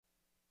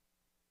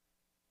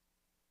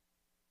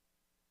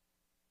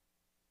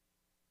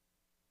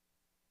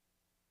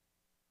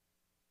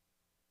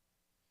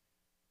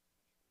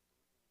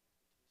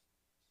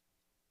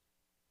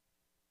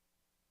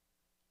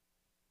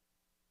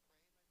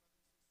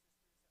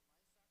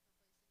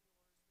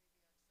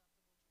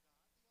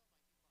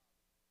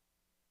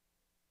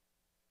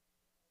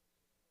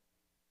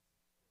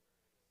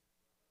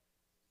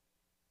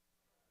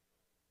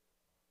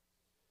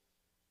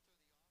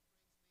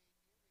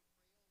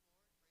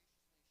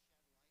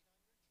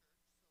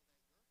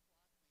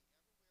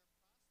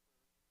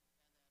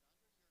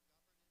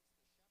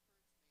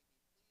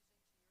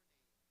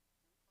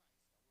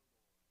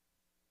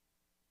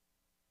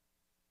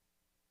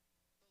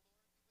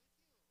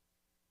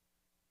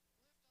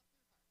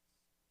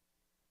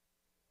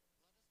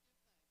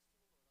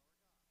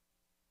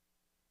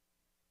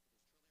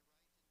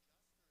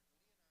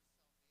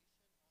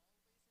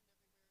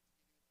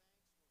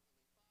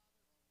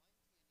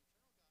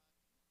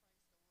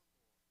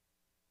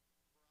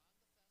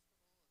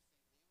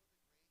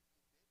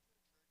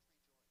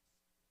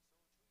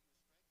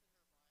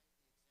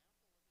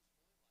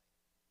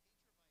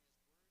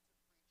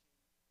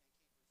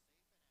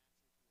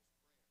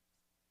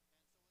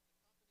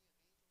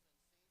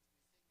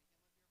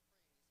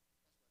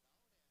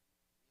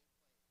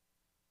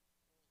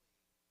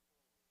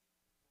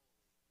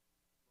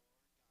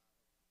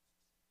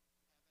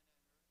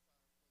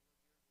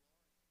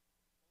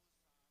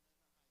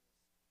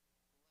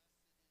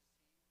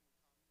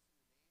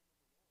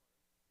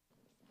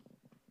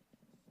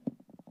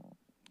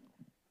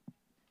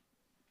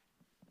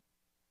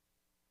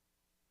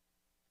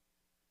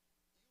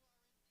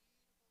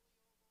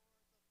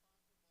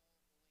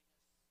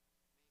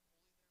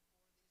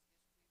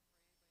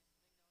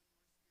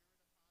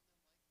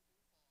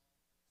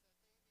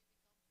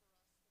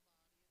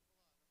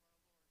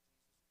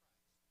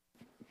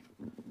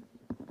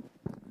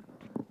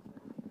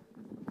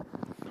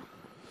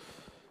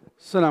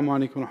السلام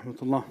عليكم ورحمة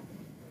الله.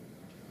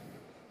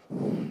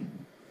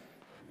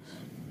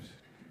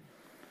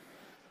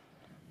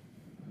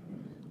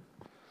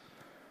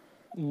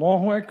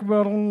 الله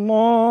أكبر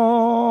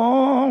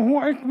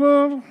الله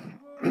أكبر.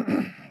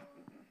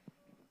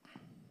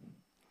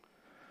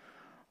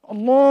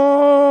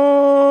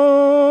 الله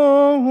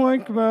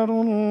أكبر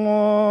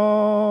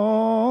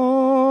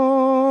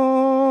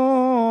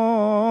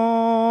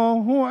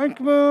الله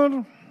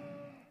أكبر.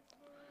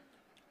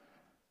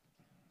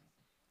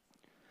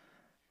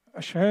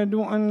 أشهد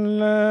أن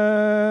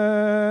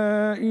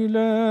لا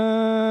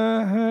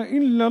إله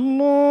إلا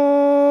الله.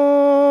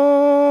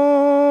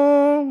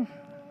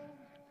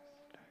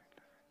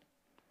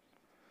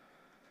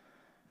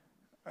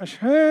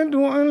 أشهد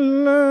أن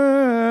لا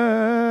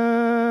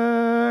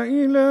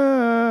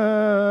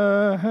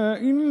إله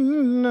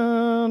إلا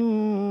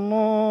الله.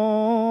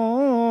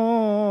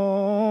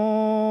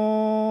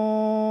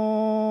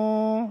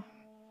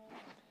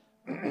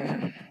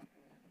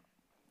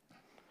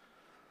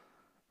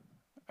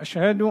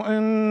 أشهد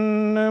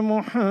أن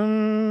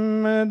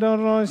محمدًا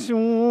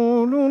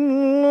رسول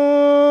الله.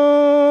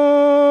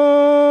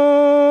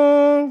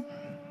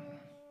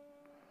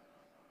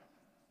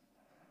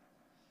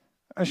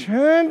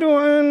 أشهد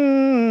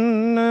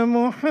أن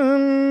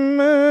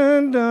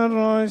محمدًا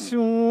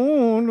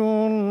رسول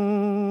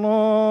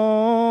الله.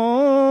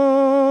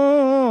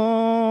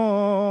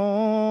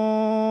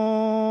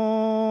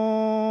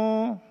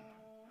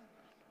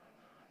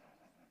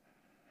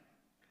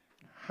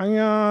 حي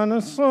على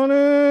الصلاة.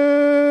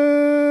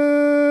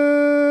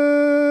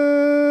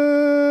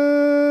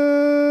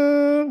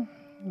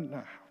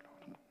 لا حول ولا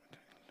قوة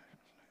إلا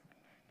بالله.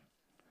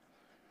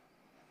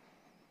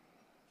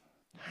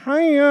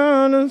 حي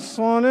على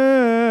الصلاة.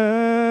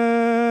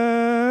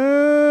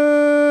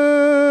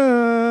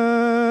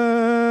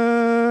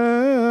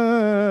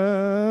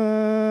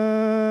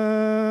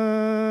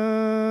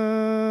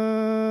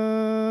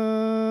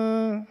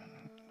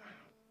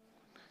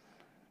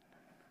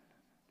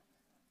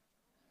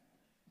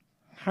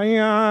 حي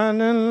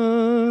على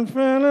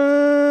الفلاح.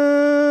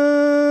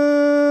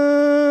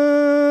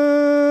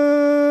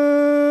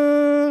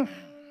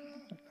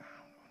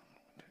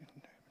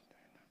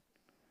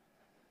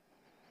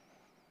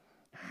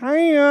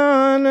 حي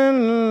على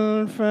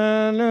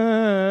الفلاح.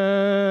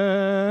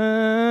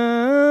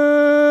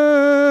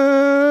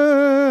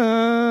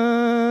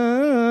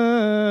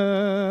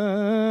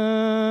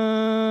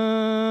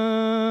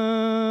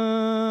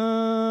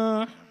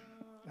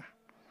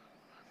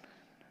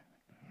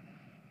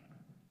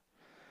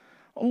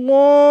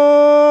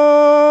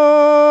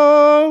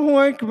 الله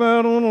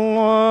أكبر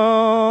الله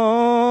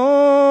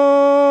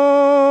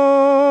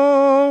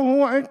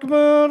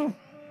أكبر.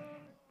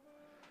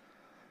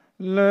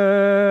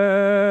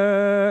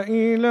 لا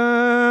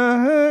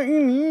إله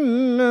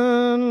إلا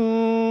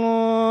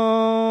الله.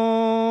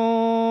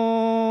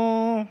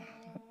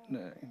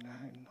 لا إله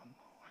إلا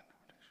الله.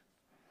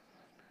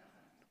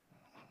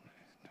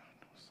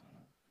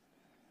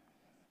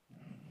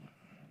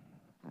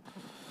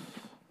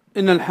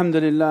 إن الحمد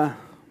لله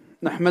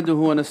نحمده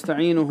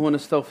ونستعينه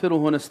ونستغفره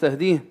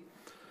ونستهديه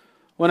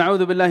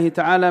ونعوذ بالله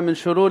تعالى من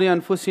شرور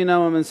أنفسنا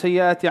ومن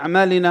سيئات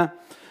أعمالنا.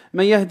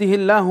 من يهده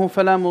الله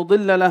فلا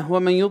مضل له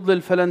ومن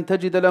يضلل فلن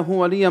تجد له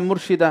وليا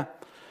مرشدا.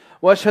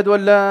 وأشهد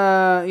أن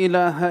لا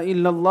إله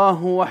إلا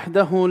الله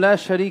وحده لا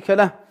شريك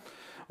له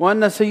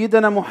وأن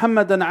سيدنا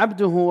محمدا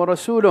عبده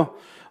ورسوله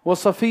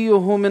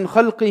وصفيه من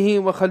خلقه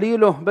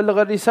وخليله.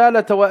 بلغ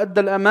الرسالة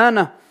وأدى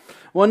الأمانة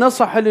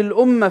ونصح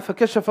للأمة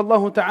فكشف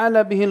الله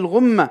تعالى به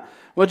الغمة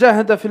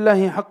وجاهد في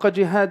الله حق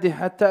جهاده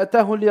حتى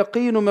أتاه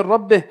اليقين من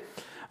ربه.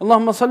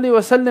 اللهم صل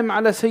وسلم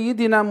على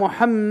سيدنا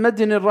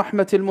محمد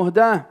الرحمة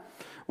المهداة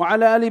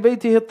وعلى آل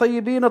بيته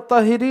الطيبين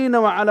الطاهرين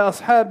وعلى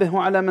أصحابه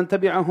وعلى من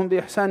تبعهم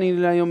بإحسان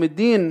إلى يوم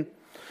الدين.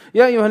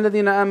 يا أيها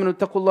الذين آمنوا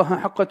اتقوا الله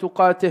حق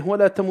تقاته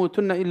ولا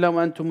تموتن إلا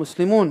وأنتم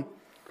مسلمون.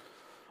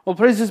 All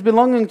praises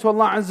belonging to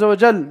Allah Azza wa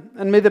Jal,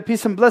 and may the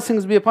peace and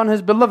blessings be upon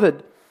His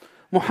beloved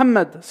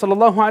Muhammad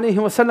sallallahu alayhi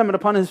wa sallam and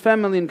upon his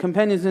family and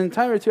companions in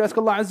entirety. We ask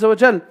Allah Azza wa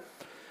Jal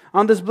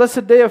on this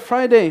blessed day of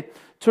Friday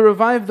to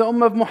revive the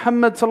ummah of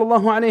Muhammad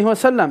sallallahu alayhi wa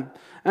sallam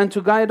and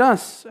to guide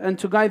us and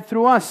to guide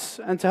through us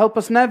and to help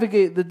us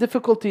navigate the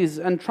difficulties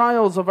and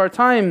trials of our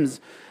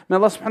times. May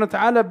Allah subhanahu wa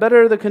ta'ala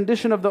better the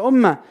condition of the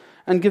ummah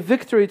and give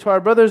victory to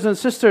our brothers and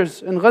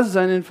sisters in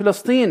Gaza and in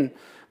Palestine.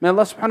 May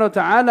Allah subhanahu wa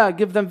ta'ala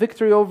give them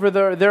victory over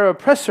their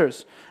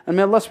oppressors. And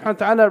may Allah subhanahu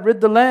wa ta'ala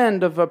rid the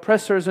land of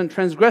oppressors and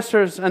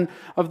transgressors and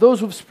of those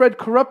who've spread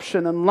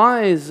corruption and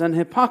lies and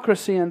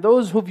hypocrisy and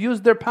those who've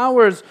used their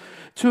powers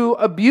to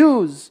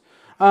abuse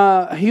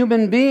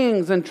human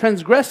beings and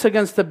transgress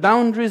against the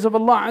boundaries of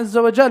Allah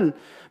Azza wa Jal.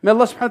 May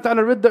Allah subhanahu wa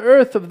ta'ala rid the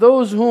earth of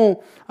those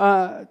who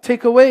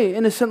take away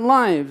innocent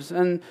lives,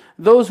 and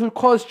those who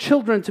cause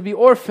children to be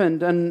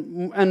orphaned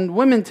and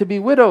women to be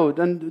widowed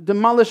and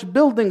demolish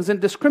buildings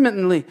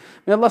indiscriminately.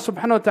 May Allah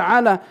subhanahu wa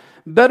ta'ala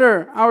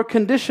better our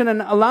condition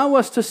and allow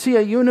us to see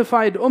a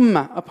unified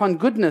ummah upon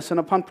goodness and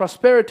upon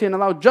prosperity, and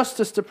allow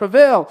justice to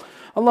prevail.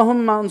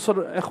 Allahumma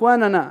ansur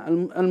ikhwanana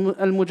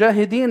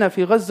al-mujahideen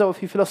fi Gaza wa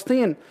fi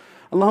Palestine.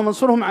 اللهم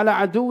انصرهم على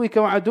عدوك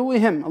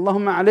وعدوهم.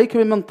 اللهم عليك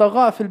بمن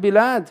طغى في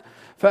البلاد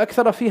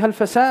فأكثر فيها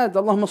الفساد.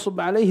 اللهم صب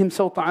عليهم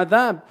سوط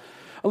عذاب.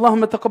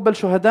 اللهم تقبل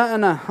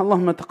شهداءنا،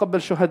 اللهم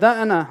تقبل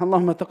شهداءنا،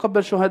 اللهم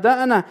تقبل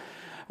شهداءنا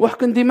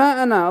واحقن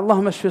دماءنا.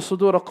 اللهم اشف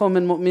صدور قوم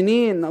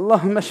مؤمنين،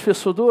 اللهم اشف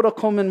صدور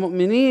قوم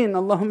مؤمنين،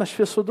 اللهم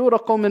اشف صدور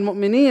قوم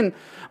مؤمنين.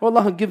 Oh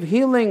Allah, give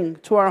healing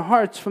to our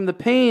hearts from the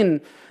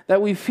pain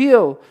that we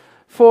feel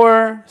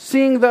for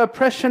seeing the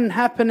oppression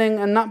happening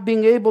and not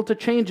being able to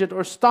change it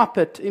or stop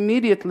it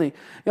immediately.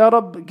 Ya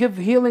Rabb, give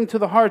healing to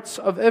the hearts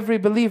of every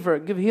believer.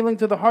 Give healing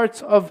to the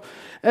hearts of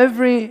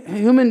every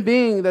human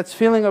being that's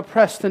feeling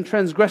oppressed and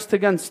transgressed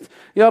against.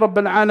 Ya Rabb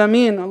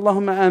al-Alameen,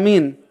 Allahumma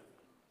ameen.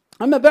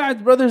 Amma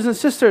ba'd, brothers and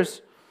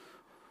sisters,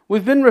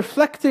 we've been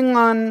reflecting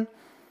on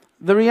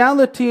the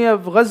reality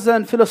of Gaza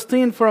and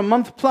Palestine for a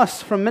month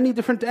plus from many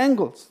different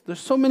angles.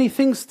 There's so many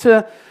things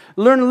to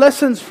learn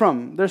lessons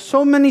from. There's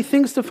so many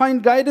things to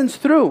find guidance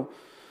through.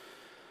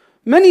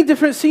 Many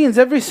different scenes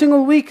every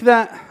single week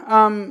that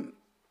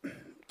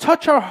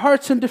touch our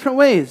hearts in different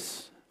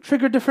ways,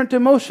 trigger different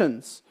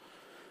emotions,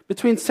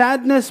 between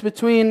sadness,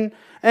 between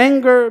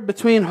anger,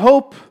 between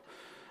hope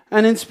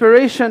and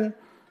inspiration,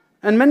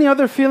 and many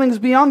other feelings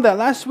beyond that.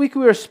 Last week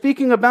we were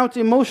speaking about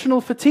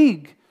emotional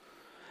fatigue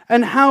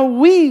and how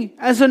we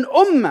as an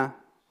ummah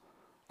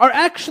are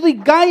actually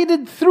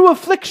guided through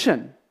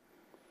affliction.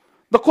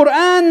 The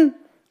Quran,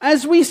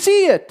 as we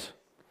see it,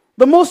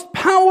 the most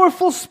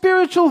powerful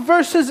spiritual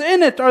verses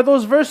in it are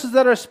those verses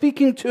that are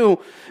speaking to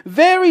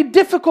very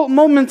difficult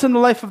moments in the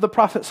life of the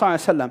Prophet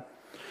ﷺ.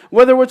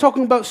 Whether we're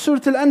talking about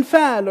Surah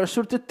Al-Anfal or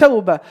Surah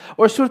Al-Tawbah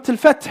or Surah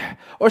Al-Fath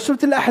or Surah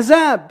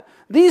Al-Ahzab,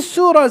 these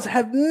surahs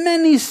have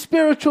many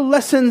spiritual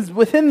lessons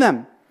within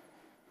them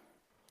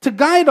to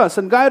guide us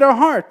and guide our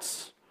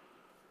hearts.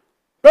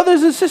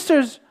 Brothers and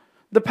sisters,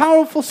 the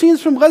powerful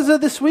scenes from Gaza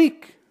this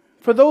week,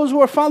 for those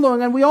who are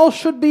following, and we all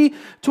should be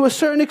to a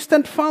certain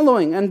extent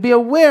following and be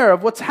aware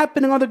of what's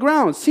happening on the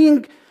ground.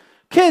 Seeing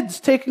kids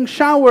taking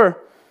shower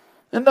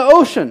in the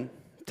ocean,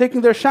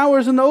 taking their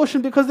showers in the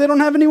ocean because they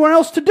don't have anywhere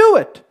else to do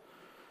it.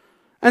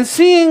 And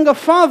seeing a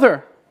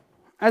father,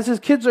 as his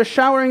kids are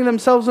showering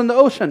themselves in the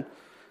ocean,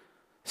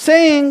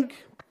 saying,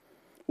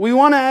 we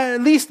want to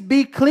at least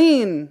be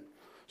clean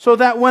so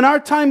that when our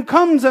time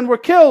comes and we're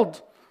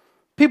killed,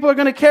 people are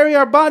going to carry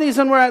our bodies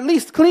and we're at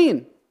least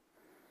clean.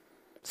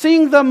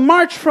 Seeing the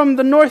march from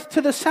the north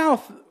to the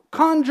south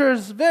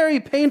conjures very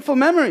painful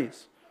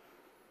memories.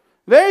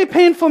 Very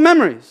painful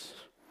memories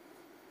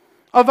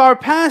of our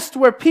past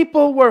where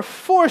people were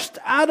forced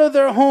out of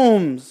their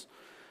homes,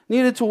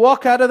 needed to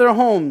walk out of their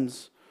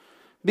homes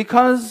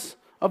because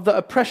of the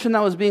oppression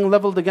that was being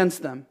leveled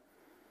against them.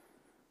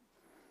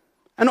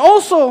 And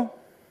also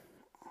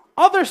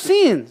other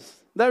scenes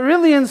that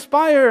really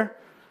inspire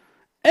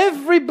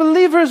every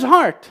believer's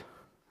heart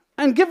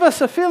and give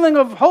us a feeling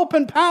of hope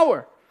and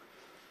power.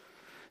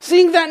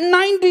 Seeing that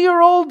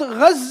 90-year-old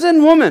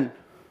Gazan woman.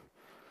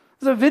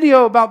 There's a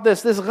video about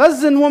this. This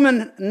Gazan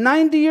woman,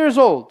 90 years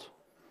old.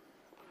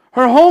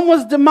 Her home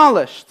was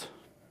demolished.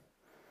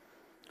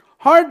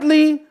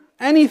 Hardly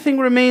anything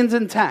remains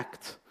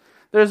intact.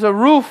 There's a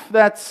roof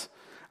that's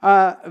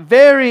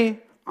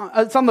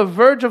it's on the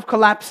verge of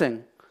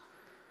collapsing.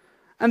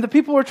 And the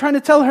people were trying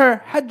to tell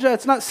her, Hajjah,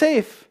 it's not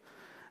safe.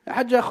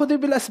 Hajjah, khudi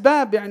bil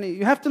asbab,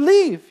 you have to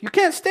leave. You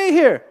can't stay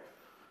here.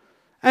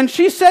 And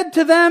she said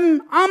to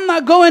them, I'm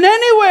not going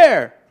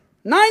anywhere.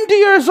 90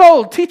 years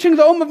old, teaching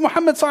the Ummah of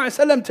Muhammad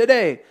ﷺ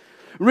today.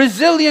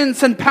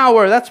 Resilience and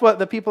power, that's what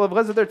the people of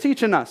Gaza, they're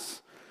teaching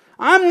us.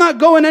 I'm not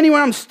going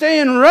anywhere, I'm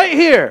staying right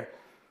here.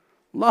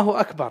 Allahu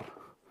Akbar.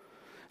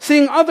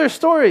 Seeing other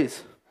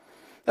stories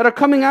that are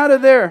coming out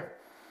of there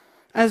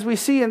as we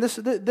see, and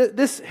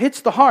this hits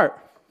the heart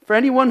for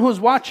anyone who's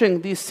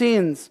watching these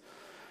scenes.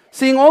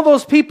 Seeing all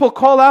those people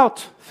call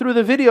out through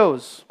the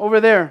videos over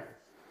there.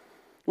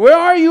 Where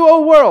are you,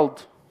 O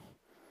world?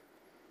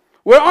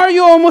 Where are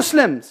you, O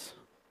Muslims?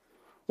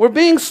 We're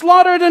being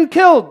slaughtered and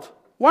killed.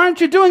 Why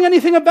aren't you doing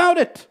anything about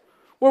it?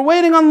 We're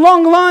waiting on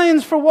long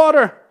lines for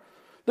water.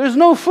 There's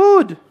no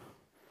food.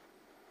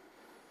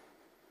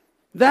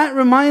 That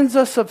reminds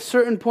us of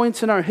certain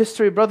points in our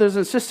history, brothers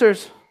and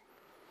sisters,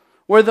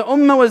 where the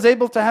ummah was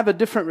able to have a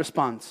different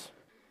response.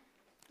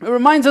 It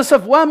reminds us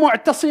of wa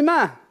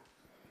mu'tasimah.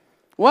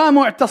 Wa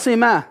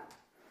mu'tasimah.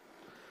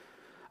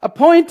 A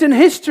point in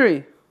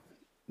history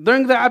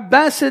during the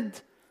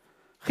Abbasid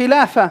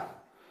Khilafah,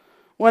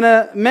 when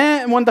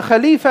the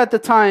Khalifa at the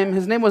time,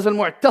 his name was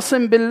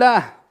Al-Mu'tasim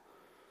Billah,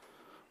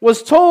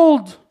 was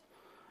told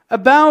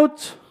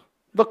about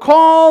the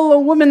call a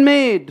woman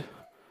made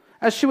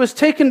as she was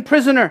taken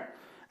prisoner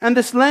And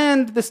this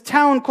land, this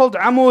town called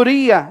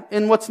Amuriya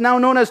in what's now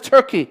known as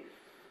Turkey,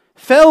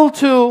 fell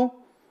to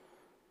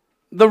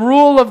the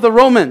rule of the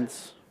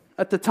Romans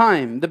at the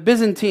time, the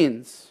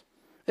Byzantines.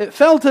 It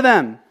fell to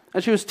them,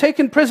 and she was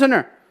taken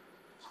prisoner.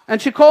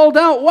 And she called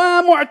out,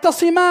 "Wa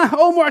Mu'tasimah,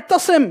 O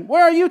Mu'tasim,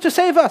 where are you to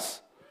save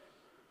us?"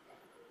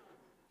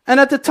 And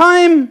at the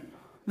time,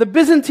 the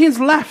Byzantines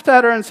laughed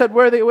at her and said,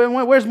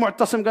 "Where's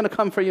Mu'tasim going to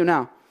come for you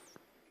now?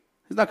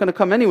 He's not going to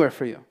come anywhere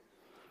for you."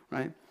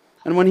 Right?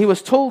 And when he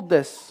was told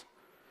this,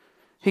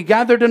 he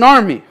gathered an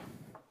army.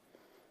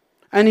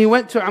 And he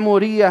went to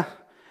Amuriya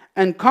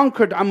and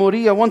conquered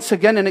Amuriya once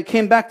again. And it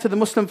came back to the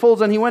Muslim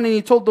folds. And he went and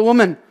he told the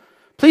woman,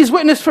 "Please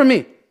witness for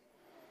me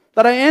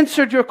that I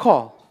answered your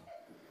call."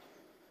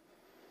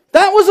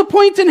 That was a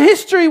point in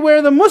history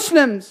where the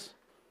Muslims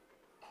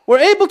were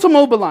able to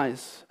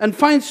mobilize and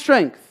find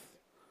strength.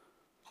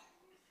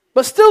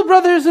 But still,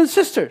 brothers and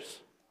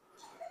sisters,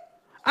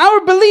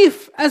 our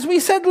belief, as we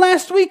said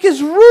last week,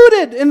 is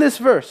rooted in this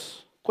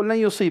verse. قُلْ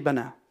لَنْ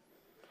يُصِيبَنَا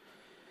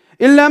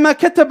إِلَّا مَا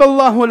كَتَبَ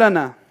اللَّهُ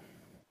لَنَا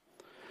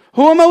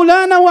هُوَ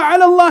مَوْلَانَا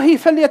وَعَلَى اللَّهِ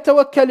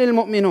فَلْيَتَوَكَّلِ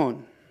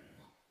الْمُؤْمِنُونَ.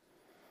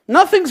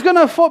 Nothing's going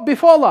to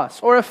befall us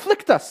or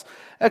afflict us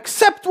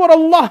except what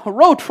Allah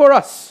wrote for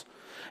us.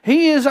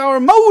 He is our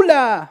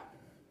Mawla,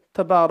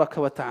 Tabaraka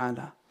wa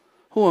Ta'ala.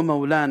 Huwa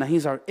Mawlana,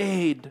 He's our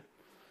aid.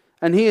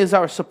 And He is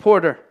our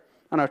supporter.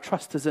 And our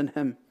trust is in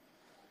Him.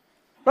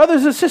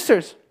 Brothers and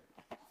sisters,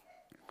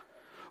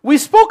 we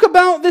spoke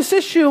about this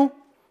issue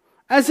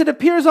as it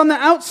appears on the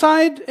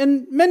outside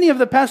in many of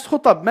the past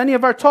khutab, many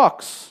of our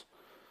talks.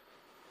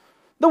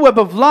 The web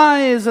of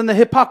lies and the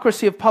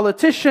hypocrisy of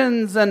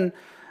politicians, and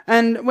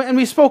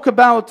we spoke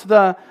about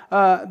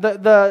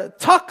the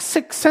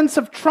toxic sense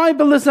of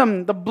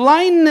tribalism, the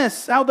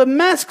blindness, how the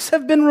masks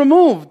have been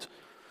removed.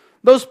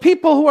 Those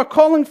people who are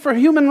calling for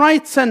human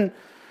rights and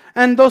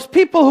those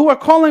people who are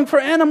calling for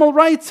animal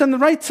rights and the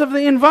rights of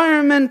the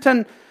environment,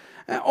 and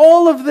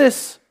all of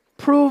this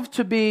proved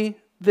to be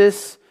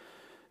this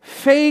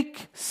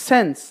fake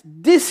sense,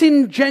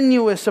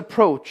 disingenuous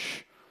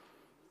approach,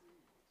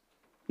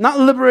 not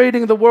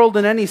liberating the world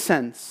in any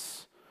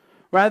sense,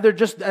 rather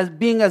just as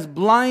being as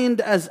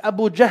blind as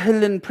Abu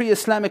Jahl in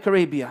pre-Islamic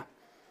Arabia.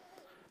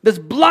 This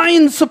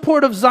blind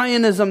support of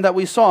Zionism that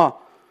we saw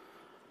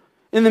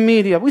in the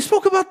media. We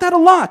spoke about that a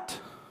lot.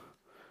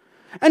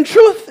 And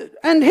truth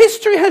and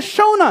history has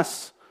shown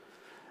us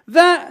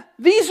that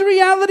these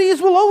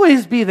realities will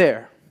always be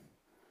there.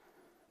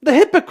 The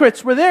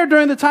hypocrites were there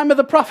during the time of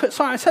the Prophet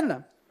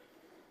ﷺ.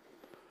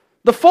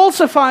 The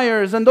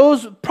falsifiers and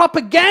those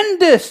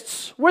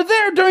propagandists were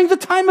there during the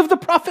time of the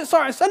Prophet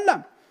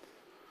ﷺ.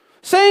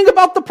 Saying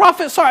about the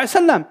Prophet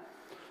ﷺ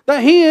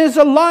that he is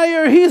a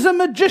liar, he's a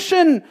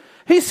magician,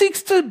 he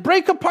seeks to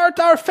break apart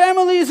our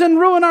families and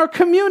ruin our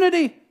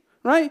community.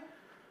 Right?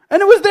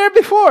 And it was there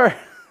before.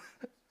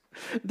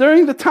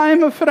 During the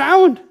time of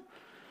Fir'aun,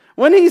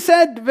 when he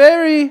said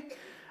very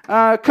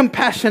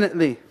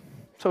compassionately,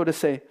 so to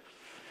say,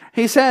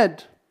 he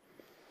said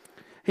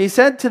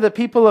to the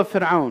people of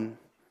Fir'aun,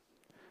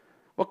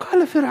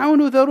 وَقَالَ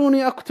فِرْعَوْنُ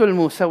ذَرُونِي أَقْتُلْ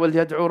مُوسَى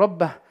وَلْيَدْعُوا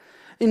رَبَّهُ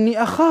إِنِّي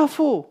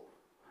أَخَافُ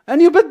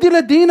أَنْ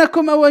يُبَدِّلَ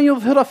دِينَكُمْ أَوْ أَنْ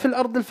يُظْهِرَ فِي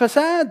الْأَرْضِ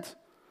الْفَسَادِ.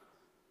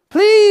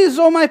 Please,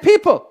 O my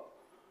people,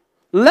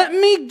 let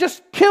me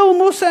just kill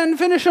Musa and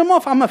finish him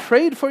off. I'm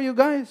afraid for you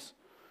guys.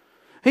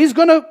 He's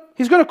gonna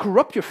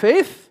corrupt your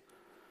faith.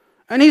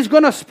 And he's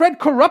gonna spread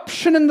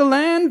corruption in the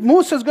land.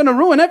 Musa's gonna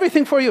ruin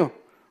everything for you.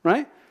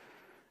 Right?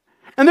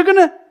 And they're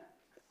gonna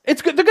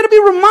be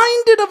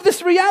reminded of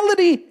this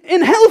reality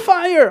in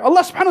hellfire.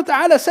 Allah subhanahu wa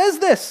ta'ala says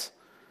this.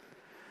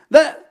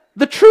 That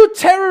the true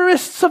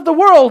terrorists of the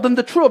world and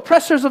the true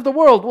oppressors of the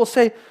world will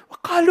say,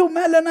 وَقَالُوا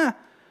مَا لَنَا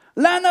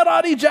لَا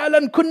نَرَى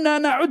رِجَالًا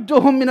كُنَّا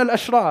نَعُدُّهُم مِّنَ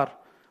الْأَشْرَارِ.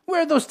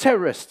 Where are those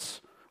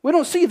terrorists? We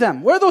don't see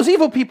them. Where are those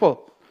evil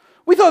people?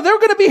 We thought they were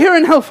going to be here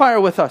in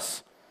hellfire with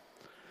us.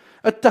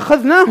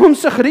 اتخذناهم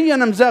سخريا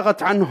أم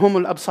زاغت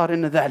عنهم الأبصار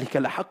إن ذلك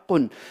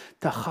لحق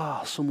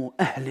تخاصم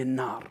أهل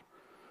النار.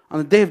 On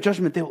the day of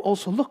judgment, they will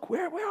also look.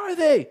 Where are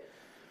they?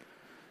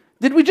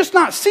 Did we just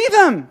not see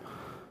them?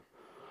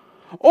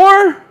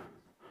 Or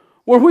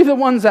were we the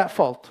ones at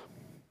fault?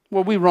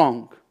 Were we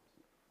wrong?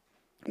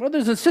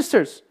 Brothers and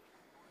sisters,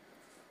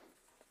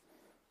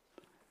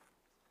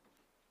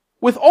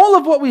 with all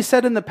of what we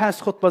said in the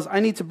past khutbahs, I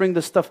need to bring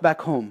this stuff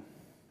back home.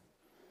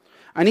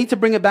 I need to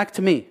bring it back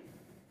to me.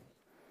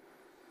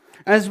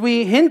 As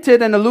we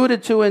hinted and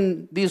alluded to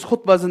in these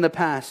khutbahs in the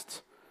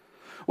past,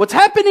 what's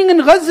happening in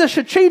Gaza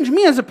should change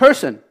me as a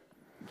person.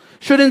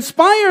 Should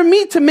inspire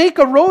me to make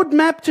a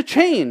roadmap to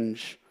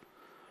change.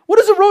 What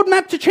does a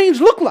roadmap to change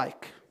look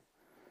like?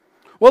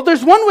 Well,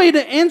 there's one way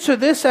to answer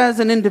this as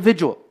an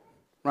individual,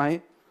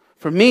 right?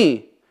 For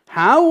me,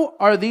 how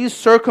are these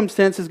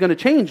circumstances going to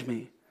change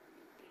me?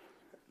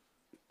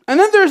 And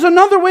then there's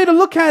another way to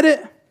look at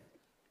it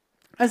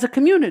as a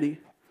community.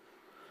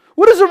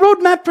 What does a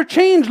roadmap for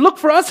change look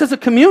for us as a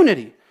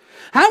community?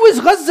 How is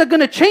Gaza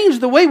going to change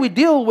the way we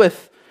deal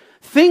with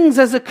things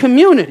as a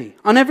community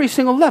on every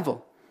single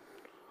level?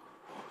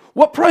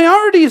 What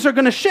priorities are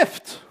going to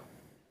shift?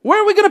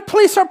 Where are we going to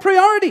place our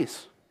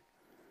priorities?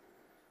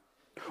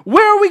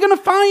 Where are we going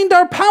to find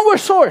our power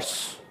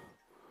source?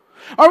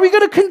 Are we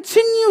going to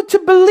continue to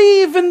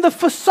believe in the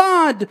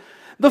facade,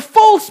 the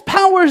false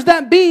powers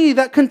that be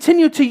that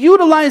continue to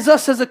utilize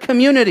us as a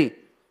community?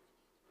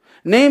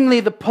 Namely,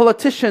 the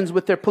politicians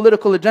with their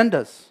political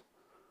agendas.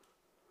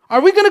 Are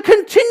we going to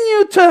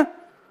continue to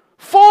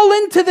fall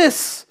into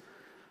this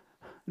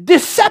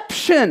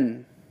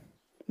deception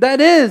that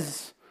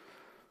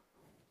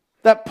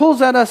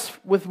pulls at us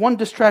with one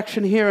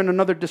distraction here and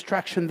another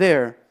distraction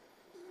there?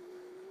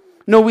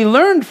 No, we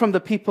learned from the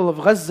people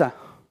of Gaza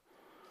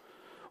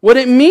what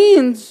it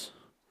means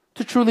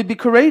to truly be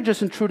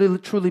courageous and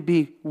truly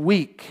be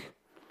weak.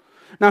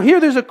 Now here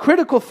there's a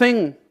critical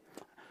thing.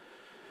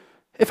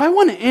 If I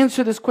want to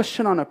answer this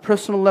question on a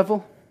personal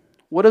level,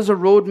 what does a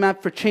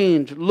roadmap for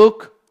change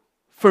look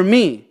for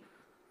me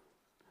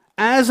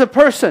as a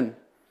person?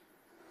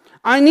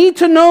 I need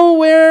to know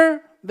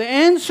where the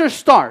answer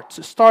starts.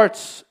 It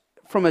starts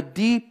from a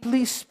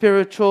deeply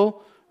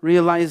spiritual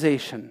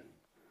realization.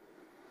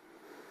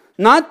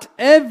 Not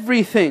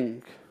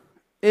everything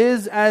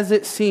is as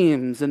it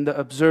seems in the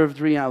observed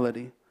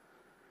reality.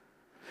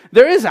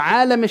 There is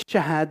alam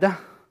al-shahada,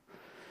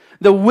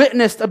 the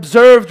witnessed,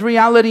 observed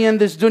reality in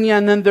this dunya,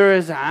 and then there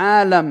is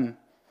alam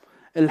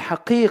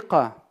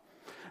al-haqiqa,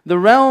 the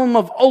realm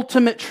of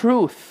ultimate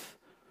truth.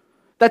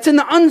 That's in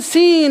the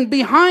unseen,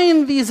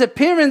 behind these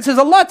appearances.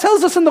 Allah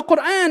tells us in the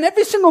Quran,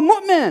 every single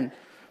mu'min,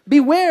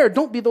 beware,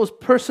 don't be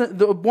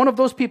one of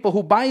those people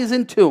who buys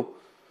into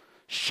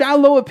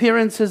shallow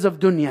appearances of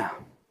dunya.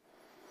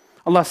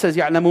 Allah says,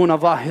 يَعْلَمُونَ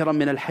ظَاهِرًا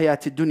مِنَ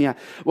الْحَيَاةِ الدُّنْيَا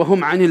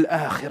وَهُمْ عَنِ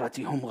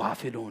الْآخِرَةِ هُمْ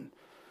غَافِلُونَ.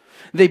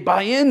 They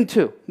buy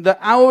into the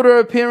outer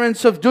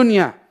appearance of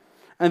dunya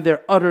and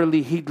they're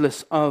utterly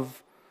heedless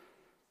of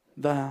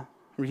the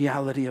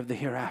reality of the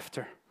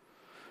hereafter.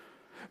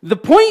 The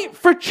point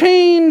for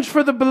change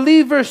for the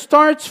believer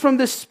starts from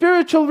this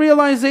spiritual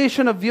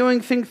realization of viewing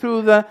things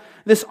through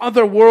this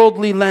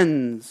otherworldly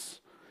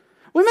lens.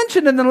 We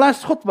mentioned in the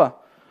last khutbah,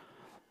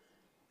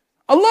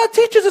 Allah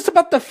teaches us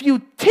about the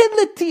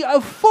futility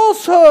of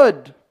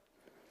falsehood.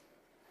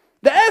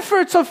 The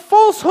efforts of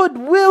falsehood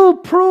will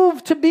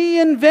prove to be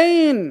in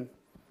vain.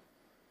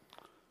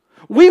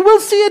 We will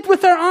see it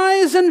with our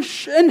eyes,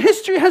 and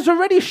history has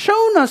already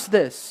shown us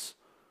this.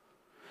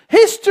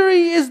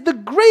 History is the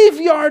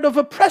graveyard of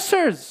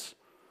oppressors.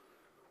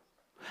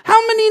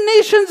 How many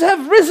nations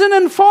have risen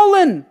and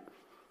fallen?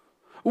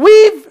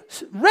 We've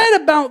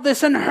read about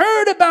this and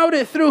heard about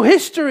it through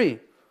history.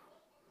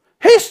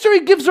 History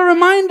gives a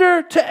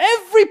reminder to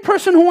every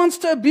person who wants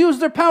to abuse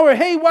their power.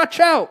 Hey, watch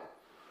out.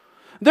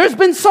 There's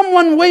been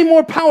someone way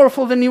more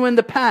powerful than you in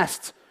the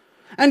past.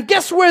 And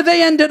guess where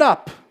they ended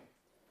up?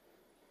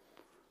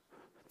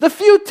 The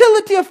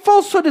futility of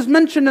falsehood is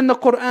mentioned in the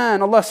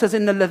Quran. Allah says,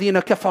 إِنَّ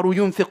الَّذِينَ كَفَرُوا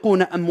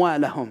يُنْفِقُونَ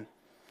أَمْوَالَهُم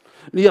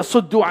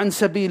لِيَصُدُّوا عَنْ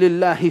سَبِيلِ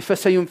اللَّهِ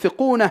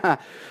فَسَيُنْفِقُونَها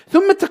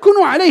ثُمَّ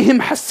تَكُونُ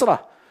عَلَيْهِمْ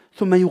حَسْرَةٌ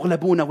ثُمَّ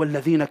يُغْلَبُونَ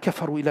وَالَّذِينَ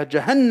كَفَرُوا إِلَى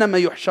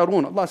جَهَنَّمَ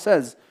يُحْشَرُونَ. Allah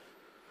says,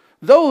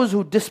 those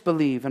who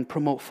disbelieve and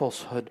promote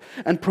falsehood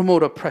and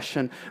promote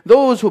oppression,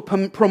 those who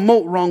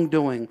promote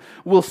wrongdoing,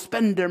 will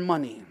spend their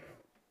money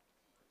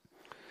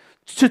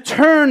to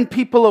turn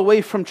people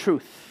away from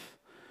truth.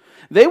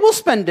 They will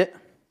spend it,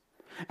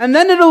 and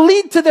then it'll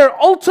lead to their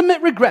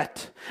ultimate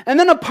regret. And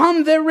then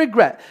upon their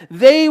regret,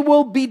 they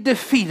will be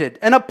defeated.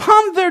 And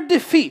upon their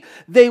defeat,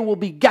 they will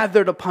be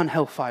gathered upon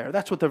hellfire.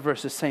 That's what the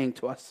verse is saying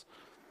to us.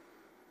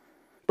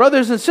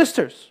 Brothers and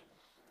sisters,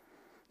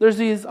 there's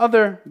these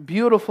other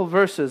beautiful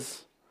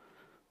verses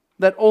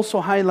that also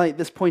highlight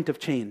this point of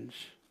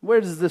change. Where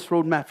does this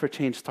roadmap for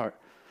change start?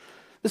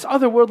 This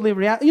otherworldly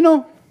reality. You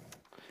know,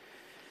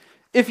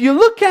 if you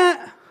look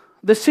at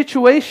the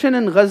situation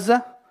in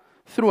Gaza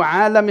through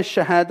alam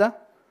al-shahada,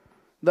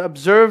 the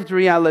observed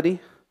reality,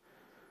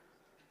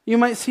 you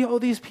might see, oh,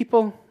 these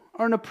people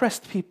are an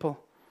oppressed people.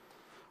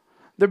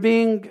 They're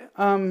being,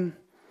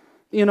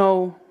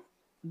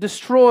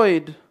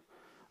 destroyed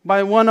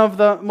by one of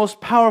the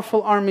most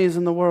powerful armies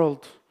in the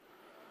world.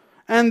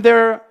 And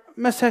they're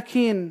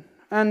masakin,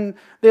 and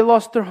they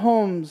lost their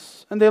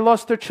homes, and they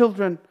lost their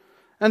children,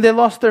 and they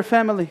lost their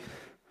family.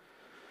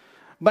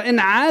 But in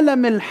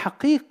alam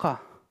al-haqiqa,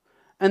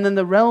 and in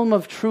the realm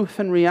of truth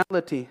and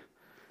reality,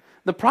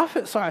 the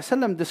Prophet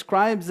ﷺ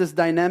describes this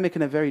dynamic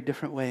in a very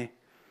different way.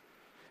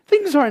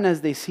 Things aren't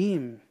as they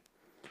seem.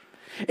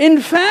 In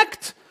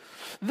fact,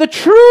 the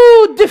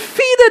true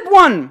defeated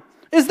one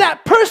is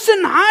that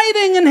person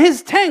hiding in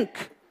his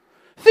tank,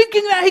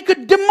 thinking that he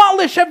could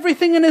demolish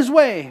everything in his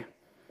way.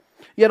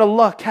 Yet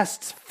Allah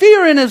casts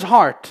fear in his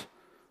heart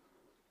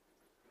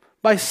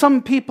by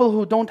some people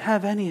who don't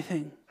have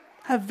anything,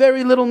 have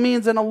very little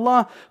means, and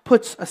Allah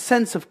puts a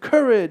sense of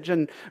courage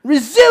and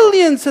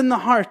resilience in the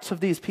hearts of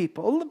these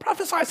people. The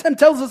Prophet ﷺ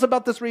tells us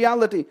about this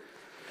reality.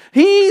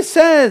 He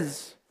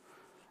says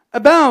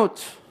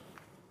about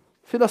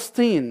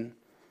Palestine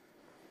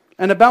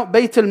and about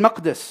Bayt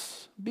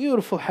al-Maqdis,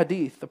 beautiful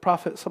hadith, the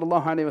Prophet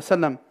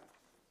ﷺ,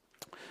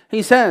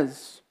 he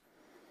says,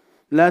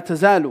 لا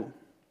تزال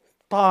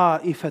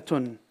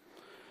طائفة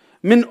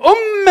من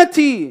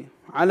أمتي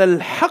على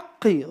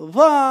الحق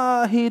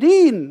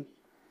ظاهرين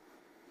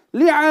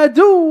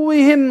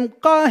لعدوهم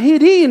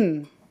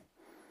قاهرين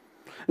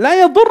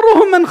لا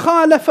يضرهم من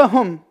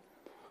خالفهم.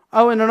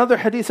 أو in another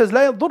hadith says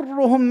لا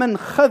يضرهم من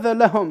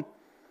خذلهم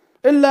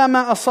إلا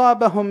ما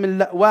أصابهم من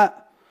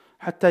لأواء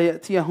حتى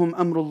يأتيهم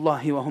أمر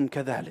الله وهم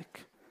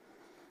كذلك.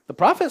 The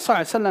Prophet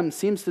ﷺ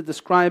seems to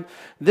describe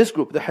this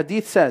group. The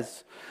hadith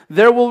says,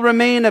 there will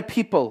remain a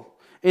people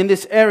in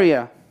this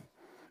area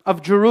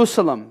of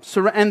Jerusalem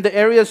and the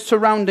areas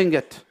surrounding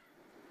it.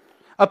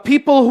 A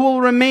people who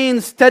will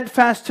remain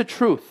steadfast to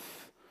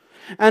truth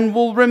and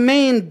will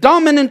remain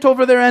dominant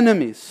over their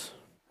enemies.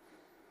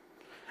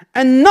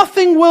 And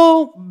nothing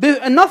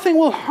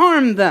will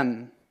harm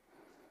them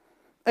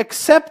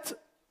except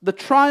the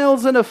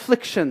trials and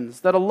afflictions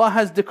that Allah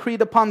has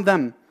decreed upon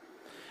them,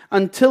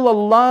 until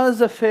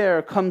Allah's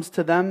affair comes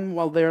to them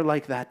while they're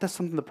like that. That's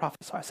something the Prophet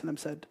ﷺ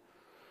said.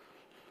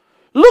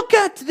 Look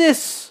at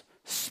this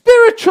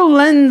spiritual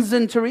lens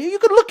into it. You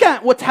could look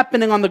at what's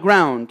happening on the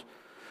ground.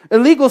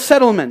 Illegal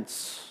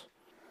settlements.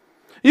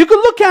 You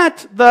could look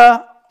at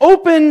the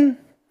open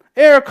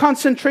air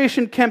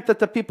concentration camp that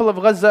the people of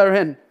Gaza are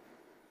in.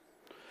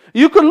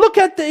 You could look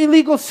at the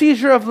illegal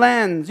seizure of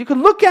lands. You could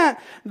look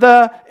at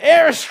the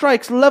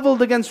airstrikes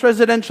leveled against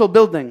residential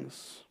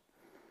buildings.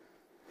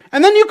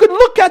 And then you could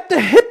look at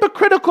the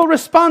hypocritical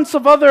response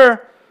of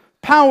other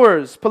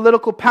powers,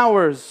 political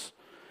powers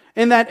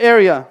in that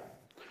area,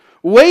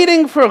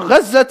 waiting for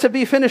Gaza to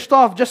be finished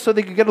off just so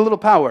they could get a little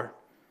power.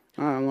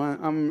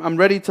 I'm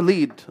ready to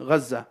lead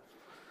Gaza,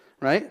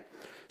 right?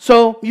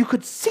 So you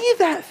could see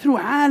that through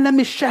alam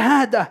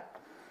al-shahada.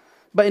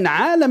 But in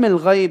alam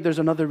al-ghayb, there's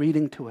another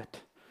reading to it.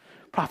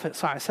 Prophet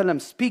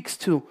ﷺ speaks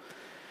to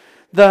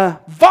the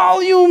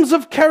volumes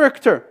of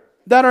character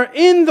that are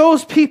in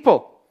those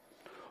people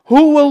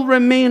who will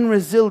remain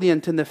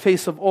resilient in the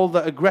face of all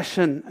the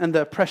aggression and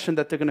the oppression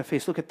that they're going to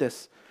face. Look at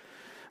this.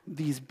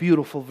 These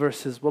beautiful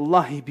verses,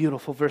 wallahi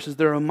beautiful verses.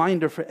 They're a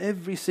reminder for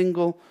every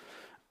single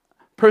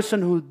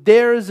person who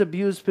dares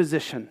abuse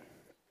position.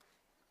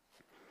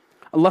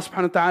 Allah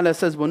subhanahu wa ta'ala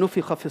says,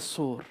 وَنُفِخَ فِي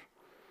الصُّورِ.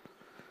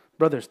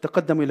 Brothers,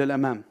 تقدموا إلى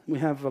الأمام. We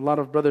have a lot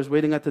of brothers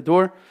waiting at the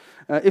door.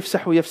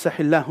 افسحوا يفسح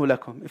الله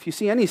لكم. If you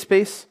see any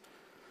space,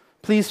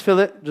 please fill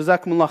it.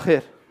 جزاكم الله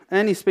خير.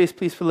 Any space,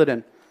 please fill it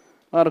in.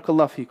 بارك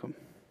الله فيكم.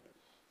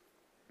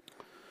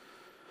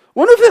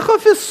 ونفخ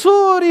في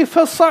الصور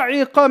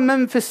فصعق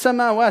من في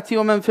السماوات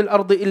ومن في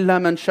الأرض إلا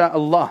من شاء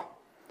الله.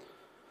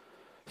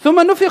 ثم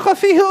نفخ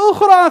فيه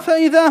أخرى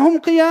فإذا هم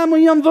قيام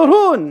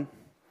ينظرون.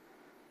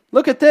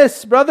 Look at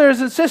this, brothers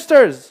and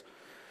sisters.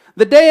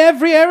 The day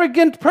every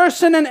arrogant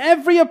person and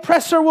every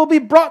oppressor will be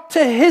brought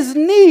to his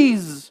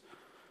knees.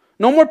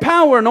 No more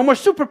power, no more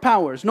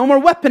superpowers, no more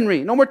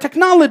weaponry, no more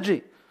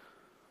technology.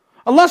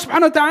 Allah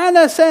subhanahu wa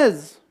ta'ala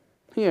says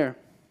here,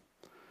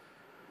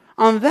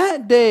 on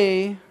that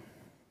day,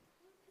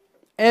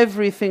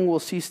 everything will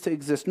cease to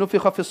exist. نُفِخَ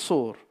فِي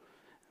الصُّورِ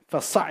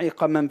فَصَعِقَ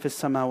مَنْ فِي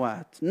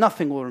السَّمَاوَاتِ.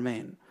 Nothing will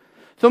remain.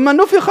 ثُمَّ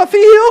نُفِخَ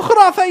فِيهِ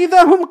أُخْرَى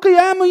فَإِذَا هُمْ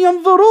قِيَامٌ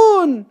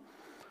يَنْظُرُونَ.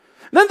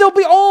 Then they'll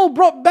be all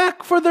brought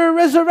back for their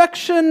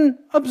resurrection,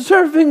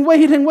 observing,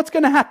 waiting, what's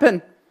going to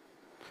happen?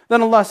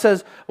 Then Allah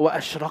says,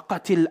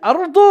 وَأَشْرَقَتِ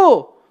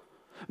الْأَرْضُ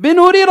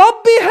بِنُورِ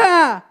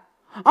رَبِّهَا.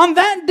 On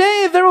that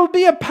day there will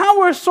be a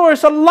power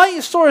source, a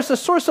light source, a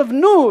source of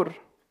nur.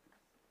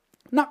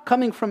 Not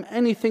coming from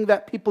anything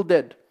that people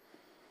did.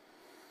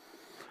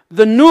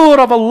 The nur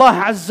of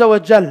Allah Azza wa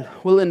Jal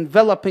will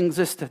envelop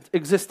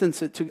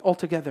existence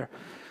altogether.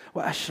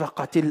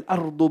 وَأَشْرَقَتِ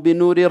الْأَرْضُ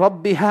بِنُورِ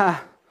رَبِّهَا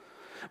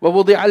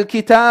وَوُضِعَ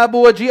الْكِتَابُ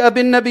وَجِيءَ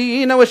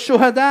بِالنَّبِيِّينَ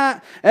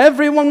وَالشُّهَدَاءِ.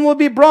 Everyone will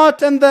be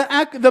brought and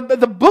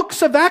the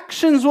books of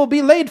actions will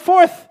be laid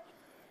forth.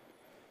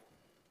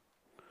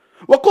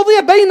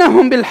 وَقُضِيَ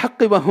بَيْنَهُمْ بِالْحَقِّ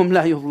وَهُمْ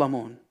لَا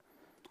يُظْلَمُونَ.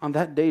 On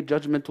that day,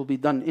 judgment will be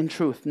done in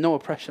truth, no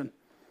oppression.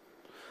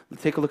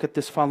 Let's take a look at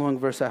this following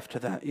verse after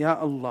that. Ya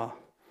Allah.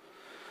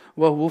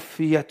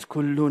 وَوُفِّيَتْ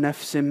كُلُّ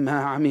نَفْسٍ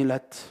مَا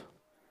عَمِلَتْ.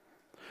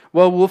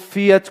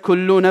 وَوُفِّيَتْ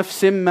كُلُّ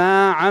نَفْسٍ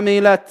مَا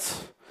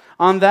عَمِلَتْ.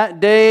 On that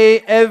day,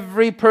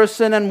 every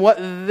person and what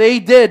they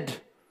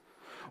did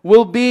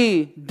will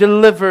be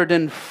delivered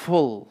in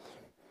full.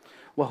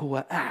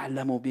 وَهُوَ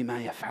أَعْلَمُ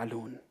بِمَا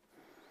يَفْعَلُونَ.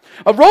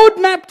 A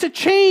roadmap to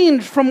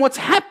change from what's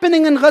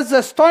happening in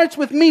Gaza starts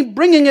with me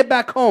bringing it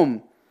back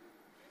home.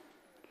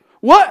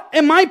 What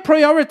am I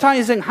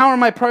prioritizing? How are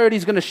my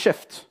priorities going to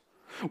shift?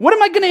 What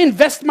am I going to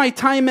invest my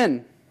time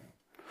in?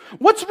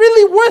 What's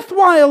really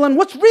worthwhile and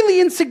what's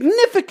really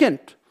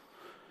insignificant?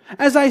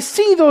 As I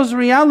see those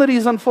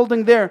realities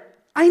unfolding there,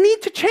 I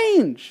need to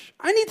change.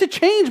 I need to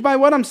change by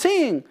what I'm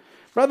seeing.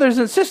 Brothers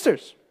and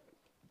sisters,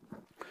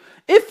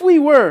 if we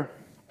were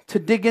to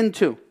dig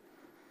into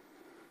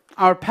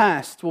our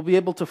past, we'll be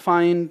able to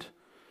find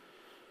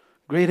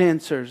great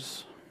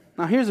answers.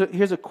 Now here's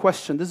a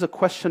question. This is the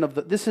question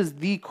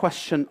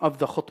of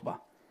the khutbah.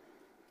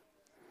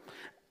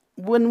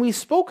 When we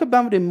spoke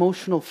about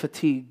emotional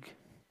fatigue,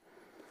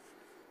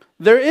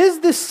 there is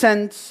this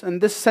sense,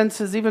 and this sense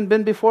has even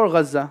been before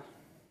Gaza,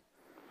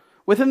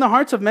 within the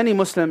hearts of many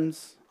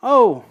Muslims,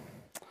 oh,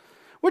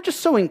 we're just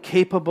so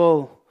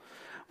incapable.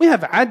 We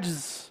have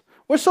ajz.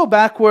 We're so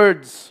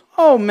backwards.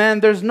 Oh man,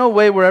 there's no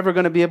way we're ever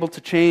going to be able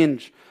to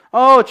change.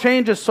 Oh,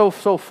 change is so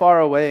far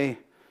away.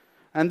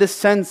 And this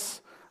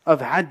sense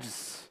of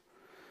ajz.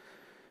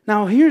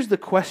 Now here's the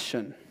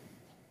question.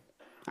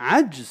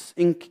 Ajz,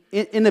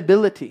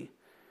 inability,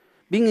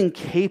 being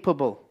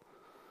incapable.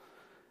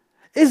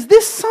 Is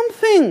this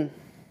something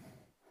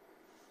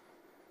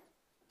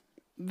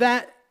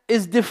that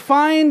is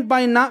defined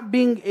by not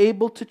being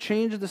able to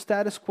change the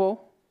status quo?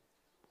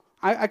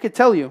 I could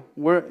tell you,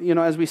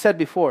 as we said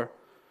before,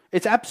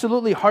 it's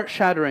absolutely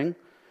heart-shattering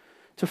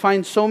to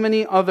find so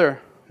many other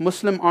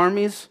Muslim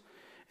armies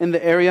in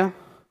the area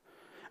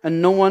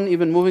and no one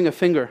even moving a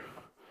finger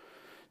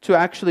to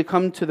actually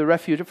come to the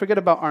refuge. Forget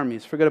about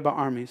armies.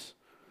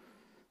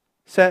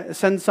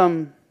 Send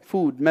some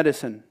food,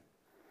 medicine.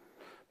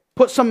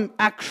 Put some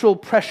actual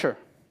pressure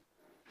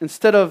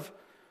instead of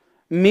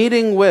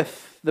meeting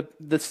with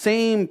the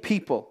same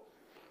people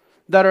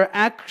that are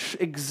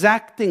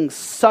exacting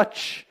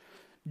such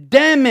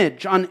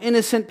damage on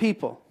innocent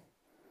people.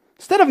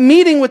 Instead of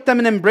meeting with them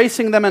and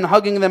embracing them and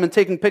hugging them and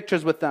taking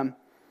pictures with them.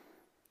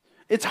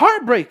 It's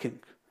heartbreaking.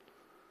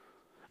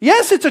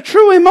 Yes, it's a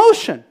true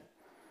emotion.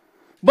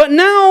 But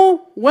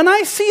now, when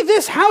I see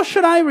this, how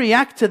should I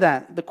react to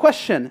that? The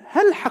question,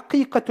 هل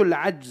حقيقة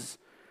العجز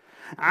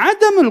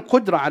عدم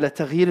القدرة على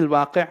تغيير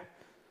الواقع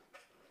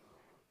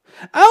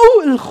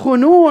أو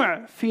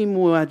الخنوع في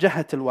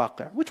مواجهة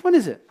الواقع? Which one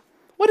is it?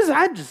 What is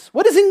ajz?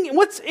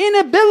 What's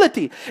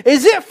inability?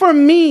 Is it for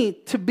me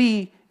to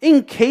be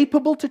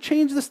incapable to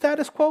change the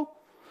status quo?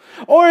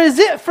 Or is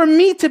it for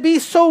me to be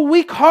so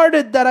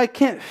weak-hearted that I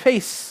can't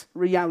face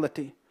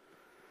reality?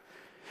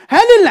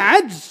 هل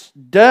العجز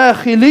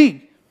داخلي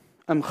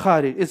أم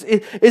خارج?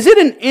 Is it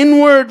an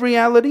inward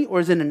reality or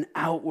is it an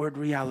outward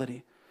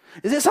reality?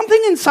 Is it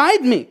something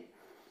inside me?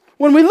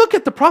 When we look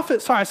at the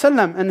Prophet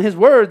ﷺ and his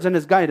words and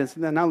his guidance,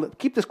 and now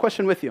keep this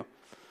question with you.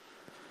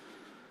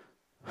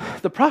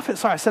 The Prophet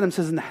ﷺ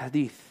says in the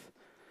hadith,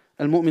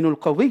 المؤمن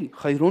القوي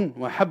خير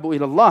وأحب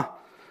إلى الله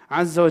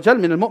عز وجل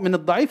من المؤمن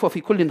الضعيف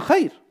وفي كل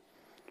خير.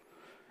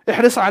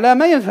 احرص على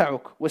ما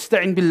ينفعك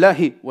واستعن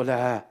بالله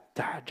ولا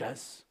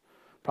تعجز.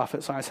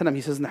 Prophet ﷺ,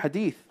 he says in the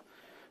hadith,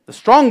 the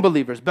strong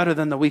believer is better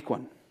than the weak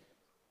one.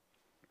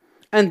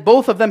 And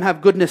both of them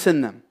have goodness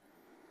in them.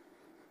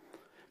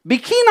 Be